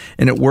tried,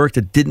 and it worked.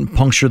 It didn't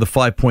puncture the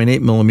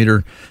 5.8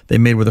 millimeter they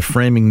made with a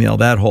framing nail,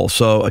 that hole.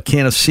 So a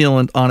can of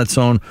sealant on its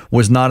own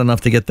was not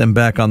enough to get them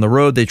back on the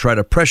road. They tried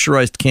a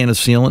pressurized can of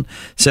sealant,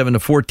 $7 to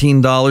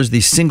 $14.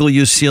 These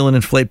single-use sealant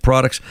inflate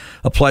products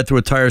applied through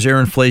a tire's air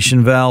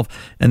inflation valve,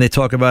 and they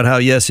talk about how,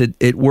 yes,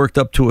 it worked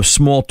up to a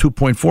small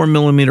 2.4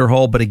 millimeter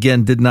hole, but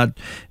again,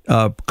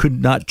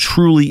 could not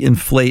truly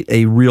inflate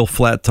a real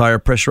flat tire.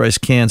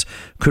 Pressurized cans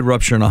could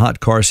rupture in a hot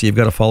car, so you've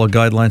got to follow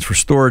guidelines for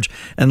storage.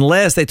 And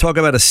last, they talk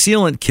about a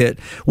sealant kit,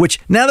 which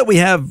now that we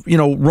have,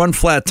 run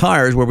flat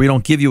tires where we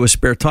don't give you a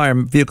spare tire,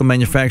 vehicle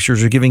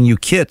manufacturers are giving you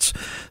kits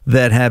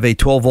that have a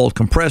 12-volt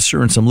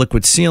compressor and some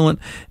liquid sealant.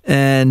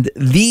 And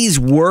these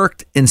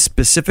worked in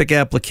specific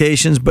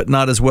applications, but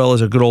not as well as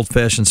a good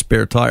old-fashioned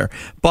spare tire.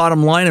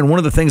 Bottom line, and one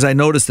of the things I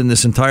noticed in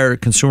this entire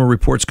Consumer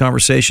Reports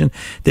conversation,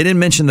 they didn't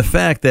mention the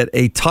fact that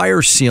a tire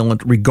tire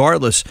sealant,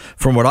 regardless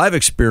from what I've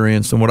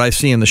experienced and what I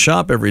see in the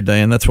shop every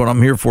day, and that's what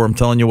I'm here for. I'm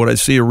telling you what I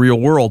see in real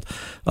world.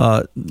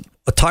 A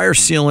tire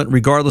sealant,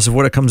 regardless of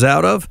what it comes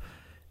out of,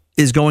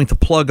 is going to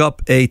plug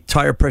up a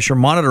tire pressure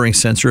monitoring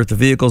sensor if the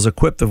vehicle is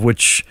equipped, of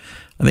which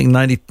I think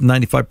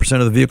 95%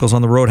 of the vehicles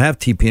on the road have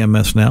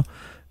TPMS now,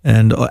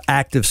 and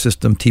active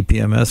system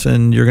TPMS,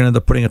 and you're going to end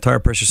up putting a tire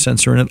pressure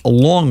sensor in it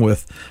along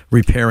with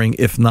repairing,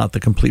 if not the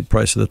complete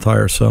price of the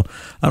tire. So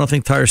I don't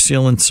think tire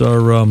sealants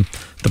are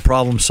the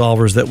problem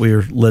solvers that we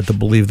are led to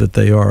believe that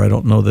they are. I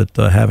don't know that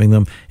having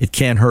them, it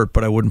can't hurt,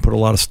 but I wouldn't put a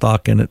lot of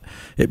stock in it.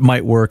 It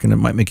might work, and it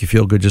might make you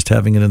feel good just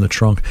having it in the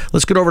trunk.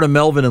 Let's get over to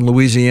Melvin in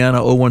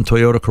Louisiana, 01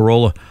 Toyota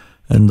Corolla,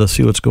 and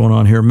see what's going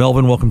on here.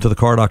 Melvin, welcome to the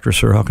Car Doctor,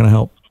 sir. How can I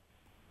help?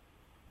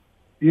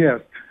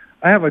 Yes.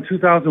 I have a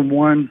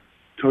 2001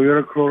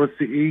 Toyota Corolla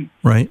CE.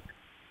 Right.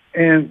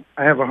 And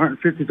I have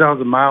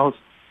 150,000 miles,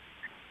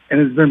 and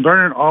it's been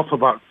burning off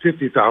about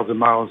 50,000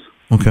 miles.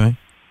 Okay.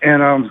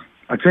 And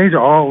I changed it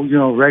all,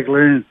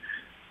 regular, and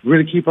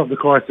really keep up the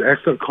car. It's an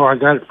excellent car. I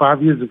got it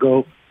 5 years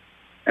ago,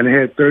 and it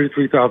had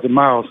 33,000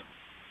 miles.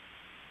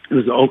 It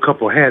was an old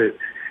couple had it.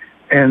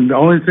 And the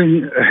only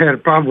thing I had a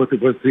problem with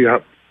it was I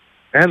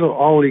had a little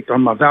oil leak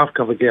on my valve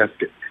cover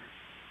gasket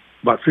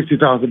about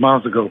 50,000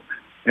 miles ago.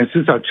 And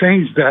since I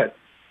changed that,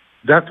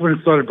 that's when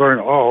it started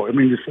burning oil. I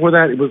mean, before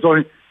that, it was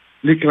only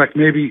leaking like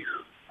maybe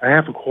a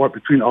half a quart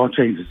between all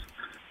changes.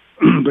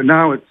 But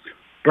now it's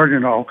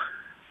burning oil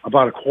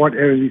about a quart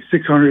every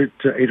 600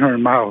 to 800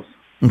 miles.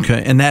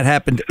 Okay, and that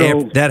happened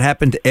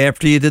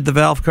after you did the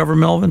valve cover,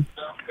 Melvin?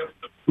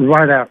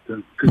 Right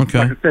after. Okay.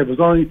 Like I said, it was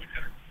only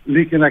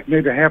leaking like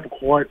maybe a half a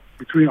quart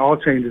between all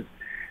changes.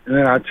 And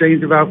then I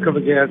changed the valve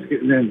cover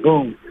gasket, and then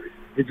boom,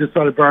 it just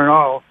started burning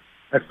oil.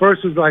 At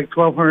first, it was like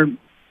 1,200.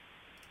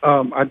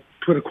 I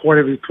put a quart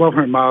every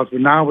 1,200 miles,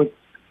 but now it's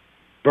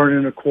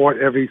burning a quart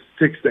every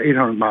 600 to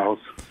 800 miles.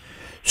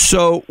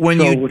 So when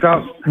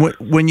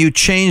you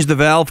changed the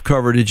valve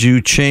cover, did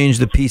you change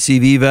the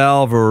PCV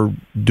valve or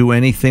do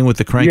anything with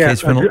the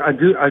crankcase? Yes, I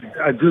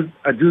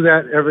do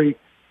that every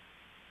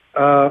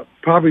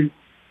probably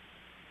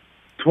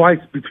twice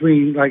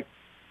between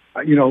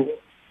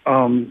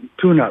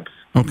tune-ups.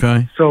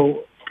 Okay.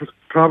 So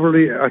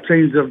probably I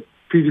change the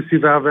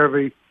PVC valve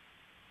every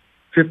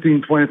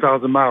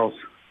 20,000 miles.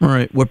 All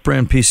right. What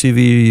brand PCV are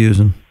you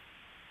using?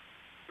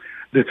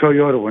 The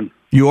Toyota one.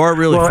 You are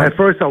really... Well, at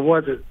first I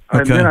wasn't.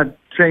 Okay. And then I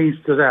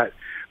changed to that.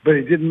 But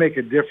it didn't make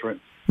a difference.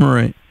 All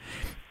right.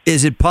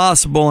 Is it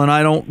possible, and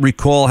I don't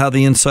recall how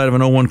the inside of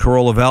an 01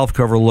 Corolla valve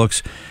cover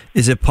looks,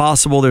 is it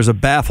possible there's a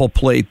baffle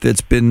plate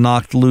that's been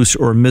knocked loose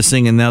or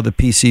missing, and now the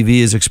PCV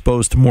is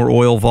exposed to more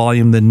oil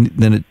volume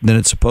than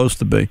it's supposed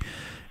to be?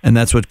 And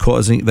that's what's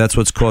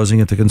causing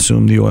it to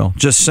consume the oil.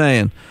 Just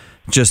saying.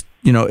 Just,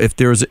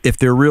 if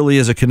there really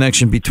is a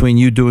connection between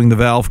you doing the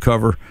valve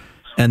cover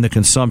and the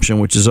consumption,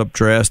 which is up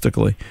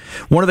drastically.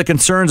 One of the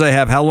concerns I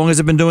have, how long has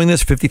it been doing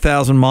this?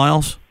 50,000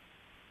 miles?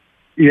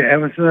 Yeah,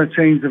 ever since I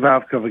changed the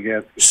valve cover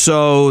gasket.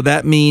 So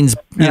that means,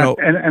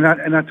 And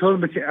I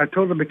told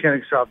the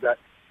mechanic shop that.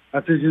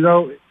 I said,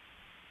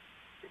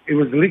 it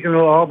was leaking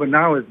oil, but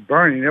now it's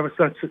burning. Ever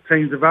since I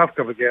changed the valve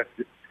cover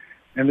gasket.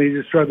 And they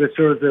just shrugged their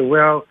shoulders and said,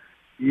 well,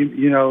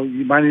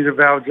 you might need a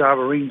valve job,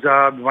 a ring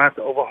job. You might have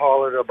to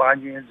overhaul it or buy a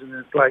new engine.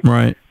 It's like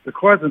the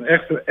car's in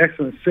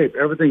excellent shape.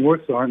 Everything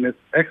works on it. It's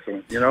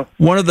excellent.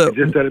 It's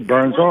just that it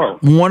burns oil.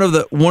 One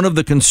of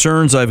the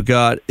concerns I've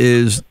got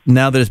is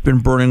now that it's been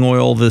burning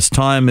oil this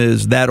time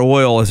is that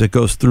oil as it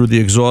goes through the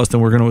exhaust,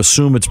 and we're going to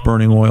assume it's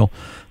burning oil,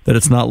 that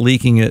it's not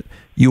leaking it.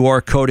 You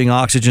are coating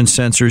oxygen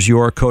sensors. You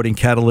are coating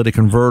catalytic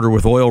converter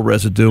with oil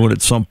residue, and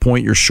at some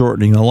point you're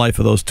shortening the life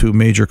of those two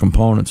major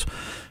components.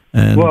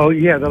 And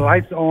the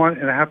light's on,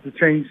 and I have to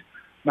change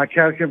my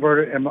catalytic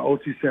converter and my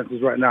OT sensors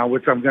right now,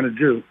 which I'm going to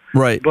do.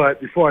 Right. But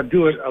before I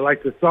do it, I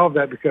like to solve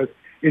that because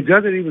it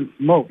doesn't even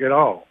smoke at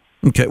all.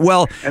 Okay.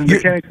 Well, and the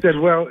mechanic said,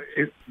 well,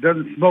 it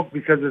doesn't smoke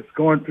because it's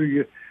going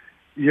through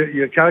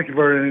your catalytic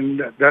converter,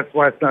 and that's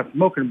why it's not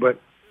smoking.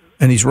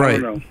 And he's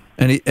right.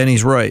 And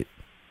he's right.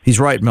 He's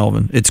right,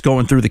 Melvin. It's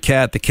going through the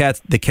cat.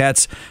 The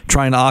cat's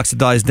trying to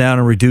oxidize down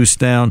and reduce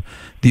down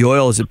the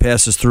oil as it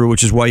passes through,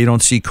 which is why you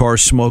don't see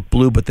cars smoke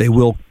blue, but they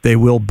will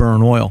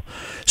burn oil.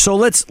 So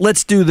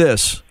let's do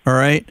this. All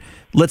right.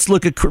 Let's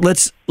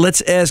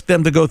ask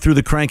them to go through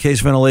the crankcase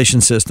ventilation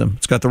system.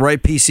 It's got the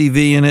right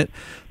PCV in it.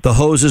 The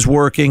hose is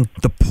working.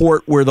 The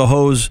port where the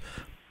hose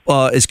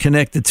is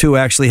connected to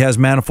actually has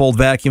manifold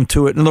vacuum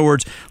to it. In other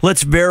words,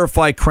 let's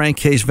verify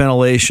crankcase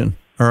ventilation.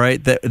 All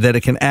right, that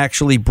it can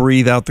actually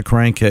breathe out the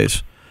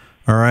crankcase.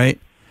 All right,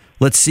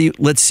 let's see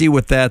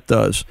what that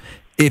does.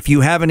 If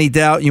you have any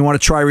doubt, you want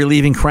to try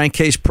relieving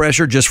crankcase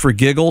pressure just for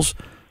giggles,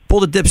 pull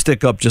the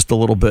dipstick up just a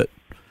little bit.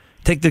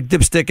 Take the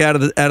dipstick out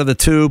of the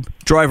tube,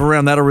 drive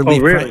around. That'll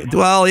relieve. Oh,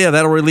 really?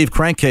 That'll relieve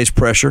crankcase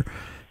pressure.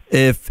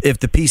 If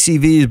the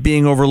PCV is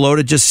being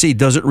overloaded, just see,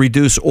 does it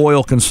reduce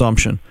oil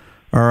consumption?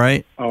 All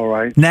right. All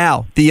right.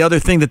 Now, the other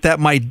thing that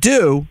might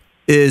do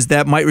is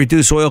that might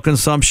reduce oil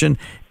consumption,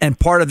 and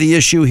part of the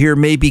issue here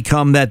may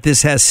become that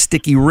this has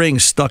sticky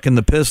rings stuck in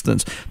the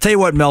pistons. Tell you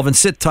what, Melvin,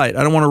 sit tight.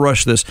 I don't want to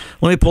rush this.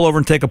 Let me pull over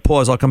and take a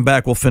pause. I'll come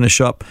back. We'll finish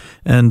up,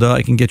 and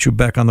I can get you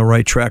back on the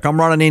right track. I'm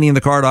Ron Ananian,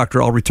 the Car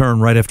Doctor. I'll return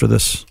right after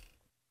this.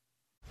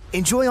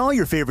 Enjoy all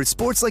your favorite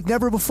sports like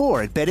never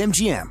before at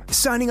BetMGM.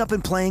 Signing up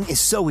and playing is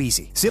so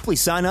easy. Simply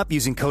sign up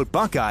using code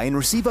Buckeye and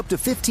receive up to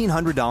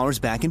 $1,500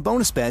 back in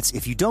bonus bets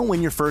if you don't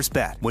win your first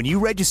bet. When you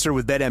register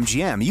with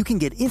BetMGM, you can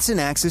get instant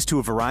access to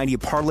a variety of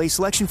parlay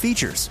selection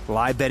features,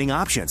 live betting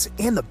options,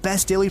 and the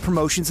best daily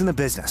promotions in the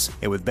business.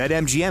 And with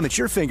BetMGM at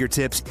your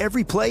fingertips,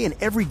 every play and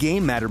every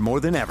game matter more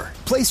than ever.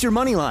 Place your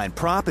moneyline,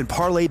 prop, and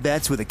parlay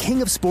bets with the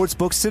king of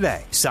sportsbooks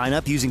today. Sign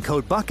up using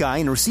code Buckeye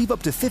and receive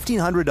up to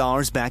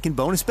 $1,500 back in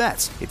bonus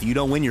bets if you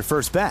don't win your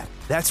first bet.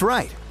 That's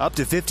right, up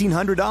to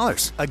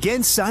 $1,500.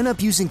 Again, sign up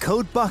using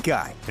code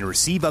Buckeye and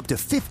receive up to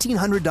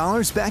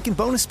 $1,500 back in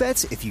bonus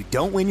bets if you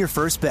don't win your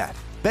first bet.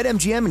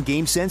 BetMGM and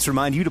GameSense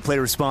remind you to play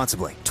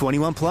responsibly.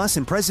 21 plus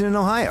and present in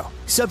Ohio.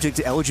 Subject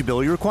to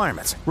eligibility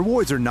requirements.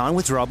 Rewards are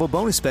non-withdrawable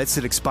bonus bets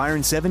that expire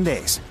in 7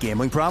 days.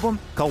 Gambling problem?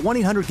 Call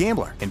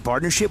 1-800-GAMBLER in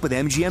partnership with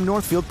MGM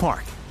Northfield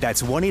Park.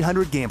 That's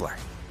 1-800-GAMBLER.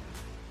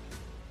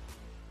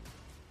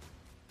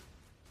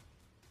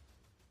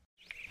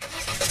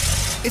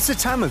 It's the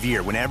time of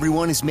year when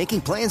everyone is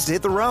making plans to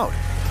hit the road.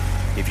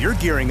 If you're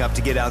gearing up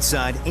to get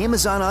outside,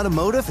 Amazon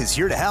Automotive is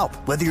here to help.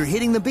 Whether you're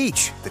hitting the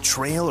beach, the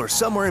trail, or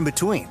somewhere in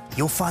between,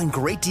 you'll find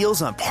great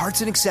deals on parts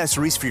and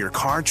accessories for your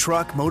car,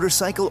 truck,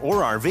 motorcycle,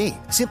 or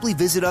RV. Simply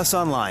visit us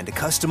online to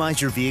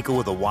customize your vehicle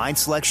with a wide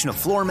selection of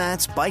floor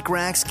mats, bike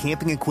racks,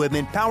 camping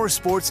equipment, power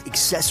sports,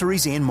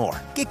 accessories, and more.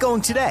 Get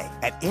going today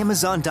at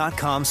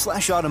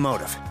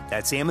Amazon.com/automotive.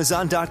 That's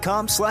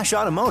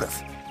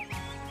Amazon.com/automotive.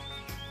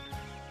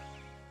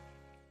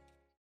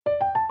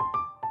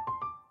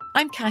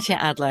 I'm Katya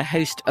Adler,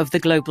 host of The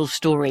Global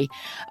Story.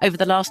 Over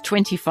the last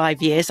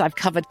 25 years, I've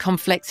covered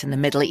conflicts in the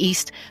Middle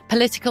East,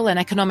 political and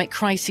economic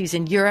crises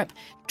in Europe,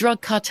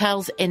 drug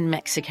cartels in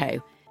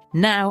Mexico.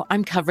 Now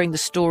I'm covering the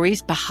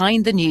stories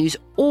behind the news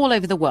all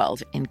over the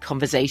world in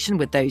conversation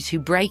with those who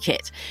break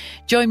it.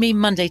 Join me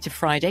Monday to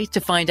Friday to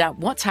find out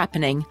what's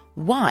happening,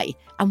 why,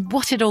 and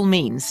what it all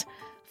means.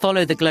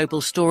 Follow The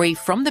Global Story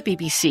from the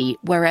BBC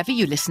wherever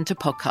you listen to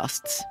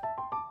podcasts.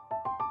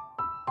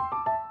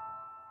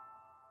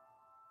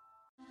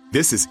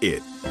 This is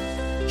it.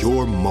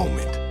 Your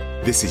moment.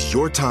 This is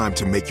your time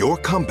to make your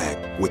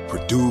comeback with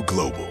Purdue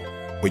Global.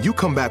 When you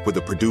come back with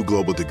a Purdue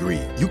Global degree,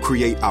 you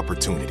create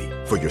opportunity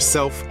for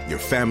yourself, your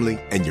family,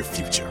 and your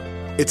future.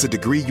 It's a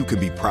degree you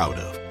can be proud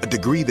of, a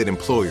degree that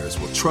employers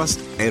will trust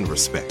and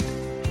respect.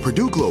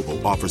 Purdue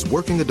Global offers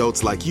working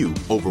adults like you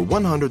over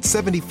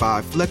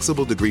 175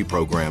 flexible degree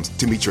programs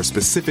to meet your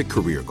specific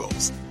career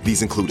goals.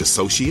 These include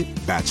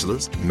associate,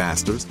 bachelor's,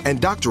 master's, and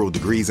doctoral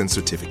degrees and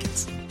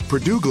certificates.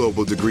 Purdue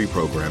Global degree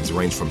programs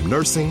range from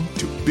nursing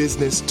to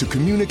business to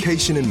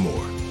communication and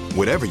more.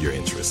 Whatever your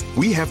interest,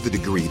 we have the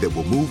degree that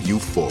will move you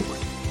forward.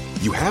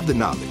 You have the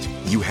knowledge,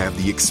 you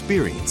have the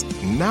experience.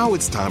 Now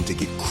it's time to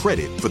get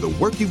credit for the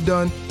work you've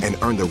done and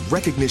earn the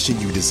recognition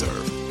you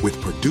deserve with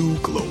Purdue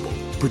Global,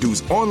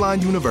 Purdue's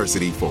online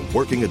university for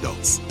working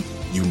adults.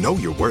 You know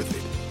you're worth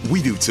it.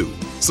 We do too.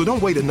 So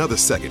don't wait another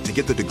second to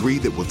get the degree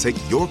that will take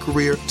your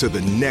career to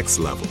the next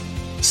level.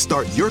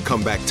 Start your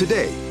comeback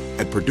today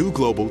at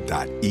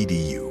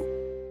purdueglobal.edu.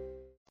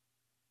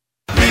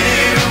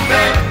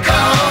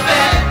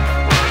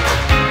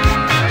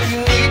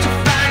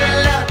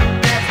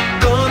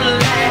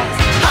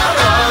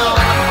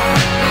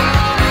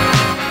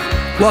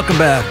 Welcome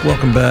back.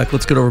 Welcome back.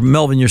 Let's get over.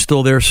 Melvin, you're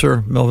still there,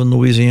 sir? Melvin,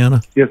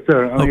 Louisiana? Yes,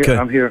 sir.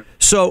 I'm here.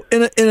 So,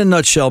 in a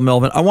nutshell,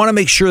 Melvin, I want to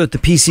make sure that the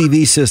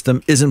PCV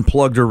system isn't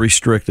plugged or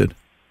restricted.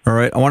 All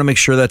right, I want to make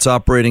sure that's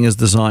operating as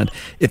designed.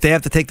 If they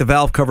have to take the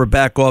valve cover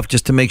back off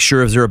just to make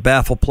sure, is there a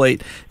baffle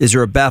plate? Is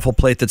there a baffle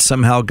plate that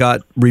somehow got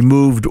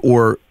removed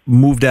or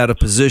moved out of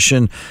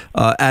position,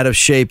 out of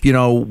shape? You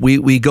know,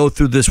 we go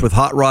through this with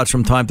hot rods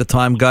from time to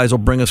time. Guys will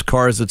bring us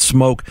cars that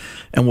smoke,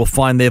 and we'll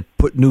find they've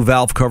put new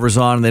valve covers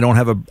on, and they don't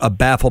have a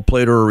baffle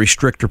plate or a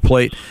restrictor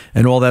plate,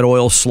 and all that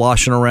oil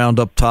sloshing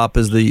around up top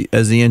as the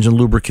engine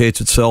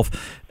lubricates itself.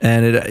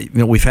 And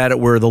we've had it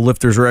where the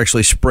lifters are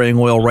actually spraying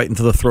oil right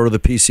into the throat of the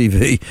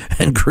PCV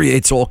and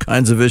creates all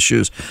kinds of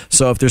issues.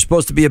 So if there's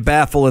supposed to be a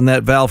baffle in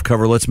that valve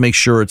cover, let's make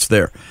sure it's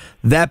there.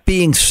 That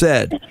being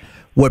said,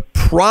 what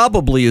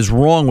probably is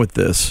wrong with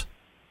this,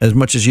 as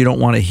much as you don't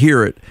want to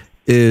hear it,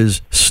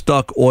 is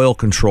stuck oil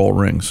control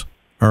rings.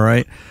 All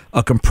right?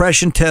 A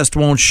compression test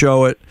won't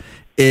show it.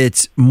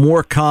 It's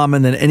more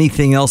common than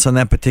anything else on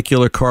that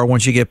particular car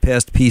once you get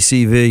past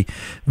PCV.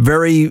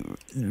 Very,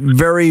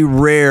 very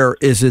rare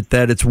is it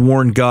that it's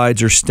worn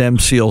guides or stem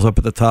seals up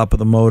at the top of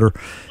the motor.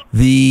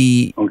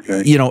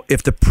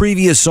 If the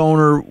previous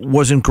owner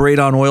wasn't great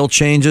on oil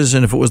changes,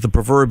 and if it was the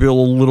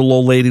proverbial little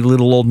old lady,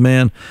 little old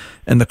man,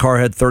 and the car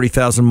had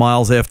 30,000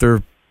 miles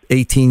after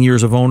 18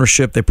 years of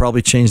ownership, they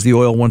probably changed the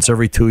oil once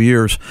every 2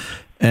 years.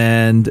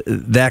 And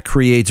that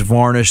creates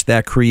varnish,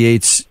 that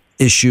creates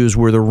issues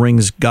where the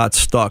rings got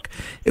stuck.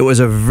 It was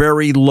a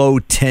very low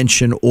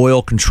tension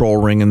oil control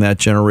ring in that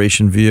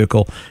generation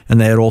vehicle, and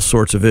they had all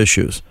sorts of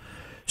issues.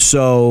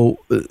 So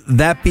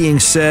that being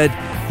said,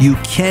 you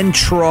can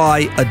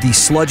try a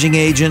desludging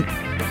agent.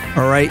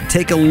 All right,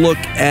 take a look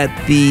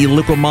at the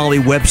Liqui Moly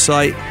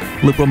website,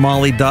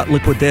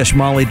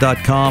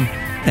 liquid-moly.com,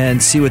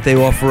 and see what they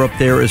offer up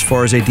there as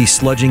far as a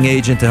desludging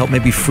agent to help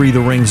maybe free the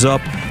rings up.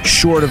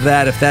 Short of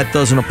that, if that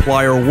doesn't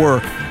apply or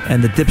work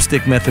and the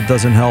dipstick method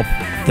doesn't help,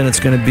 then it's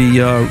going to be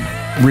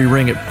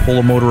re-ring it, pull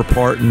a motor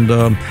apart, and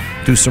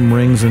do some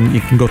rings, and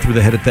you can go through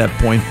the head at that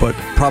point, but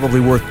probably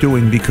worth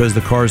doing because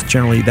that car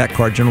generally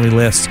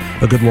lasts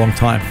a good long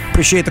time.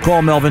 Appreciate the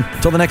call, Melvin.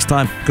 Till the next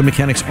time, good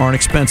mechanics aren't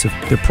expensive.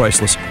 They're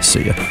priceless.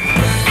 See ya.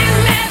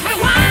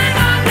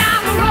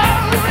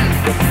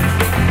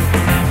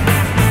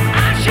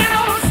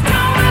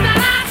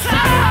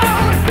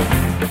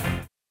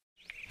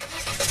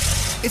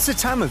 It's the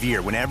time of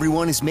year when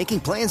everyone is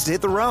making plans to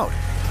hit the road.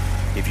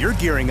 If you're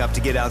gearing up to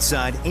get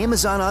outside,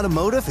 Amazon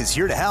Automotive is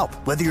here to help.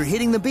 Whether you're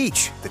hitting the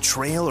beach, the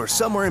trail, or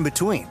somewhere in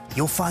between,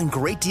 you'll find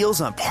great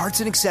deals on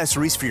parts and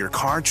accessories for your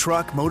car,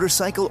 truck,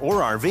 motorcycle, or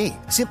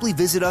RV. Simply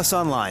visit us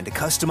online to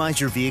customize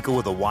your vehicle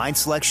with a wide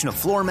selection of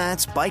floor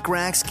mats, bike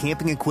racks,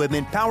 camping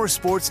equipment, power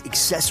sports,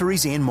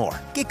 accessories, and more.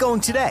 Get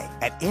going today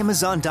at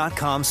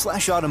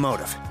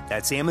Amazon.com/automotive.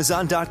 That's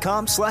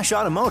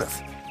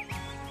Amazon.com/automotive.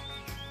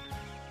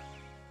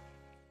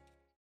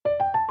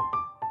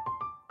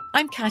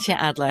 I'm Katya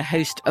Adler,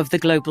 host of The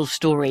Global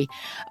Story.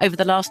 Over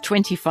the last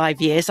 25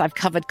 years, I've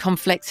covered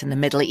conflicts in the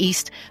Middle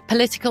East,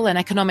 political and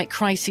economic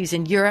crises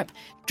in Europe,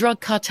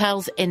 drug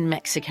cartels in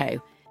Mexico.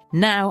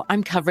 Now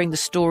I'm covering the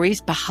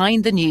stories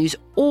behind the news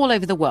all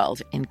over the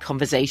world in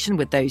conversation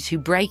with those who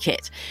break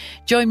it.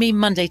 Join me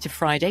Monday to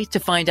Friday to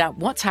find out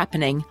what's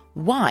happening,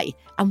 why,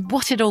 and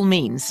what it all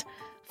means.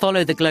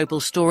 Follow The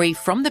Global Story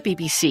from the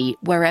BBC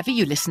wherever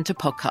you listen to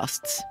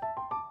podcasts.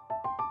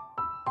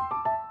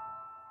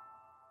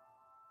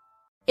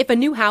 If a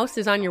new house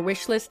is on your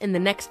wish list in the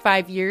next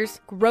 5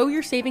 years, grow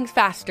your savings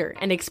faster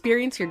and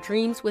experience your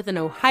dreams with an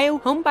Ohio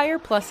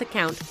Homebuyer Plus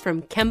account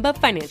from Kemba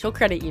Financial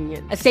Credit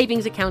Union. A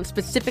savings account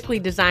specifically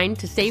designed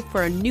to save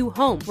for a new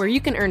home where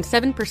you can earn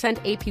 7%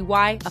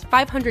 APY, a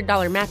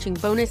 $500 matching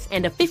bonus,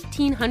 and a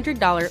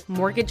 $1,500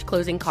 mortgage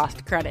closing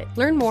cost credit.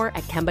 Learn more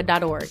at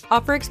Kemba.org.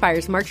 Offer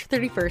expires March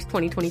 31st,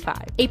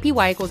 2025.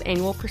 APY equals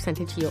annual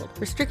percentage yield.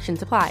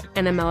 Restrictions apply.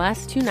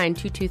 NMLS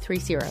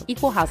 292230.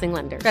 Equal housing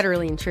lender.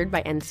 Federally insured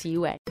by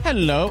NCUA.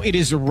 Hello, it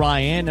is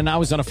Ryan, and I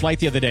was on a flight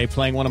the other day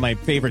playing one of my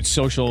favorite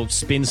social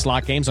spin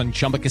slot games on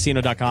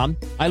ChumbaCasino.com.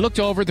 I looked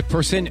over at the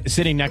person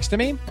sitting next to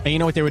me, and you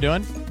know what they were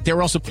doing? They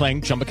were also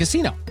playing Chumba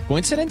Casino.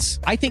 Coincidence?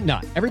 I think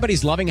not.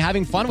 Everybody's loving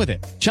having fun with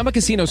it. Chumba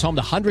Casino is home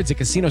to hundreds of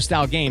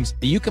casino-style games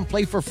that you can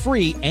play for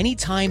free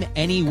anytime,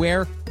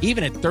 anywhere,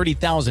 even at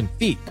 30,000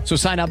 feet. So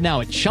sign up now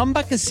at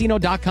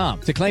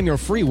ChumbaCasino.com to claim your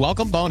free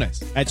welcome bonus.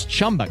 That's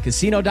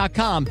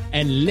ChumbaCasino.com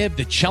and live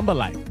the Chumba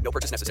life. No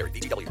purchase necessary.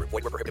 VGW. Void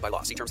where prohibited by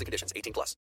law. See terms and conditions. 18+.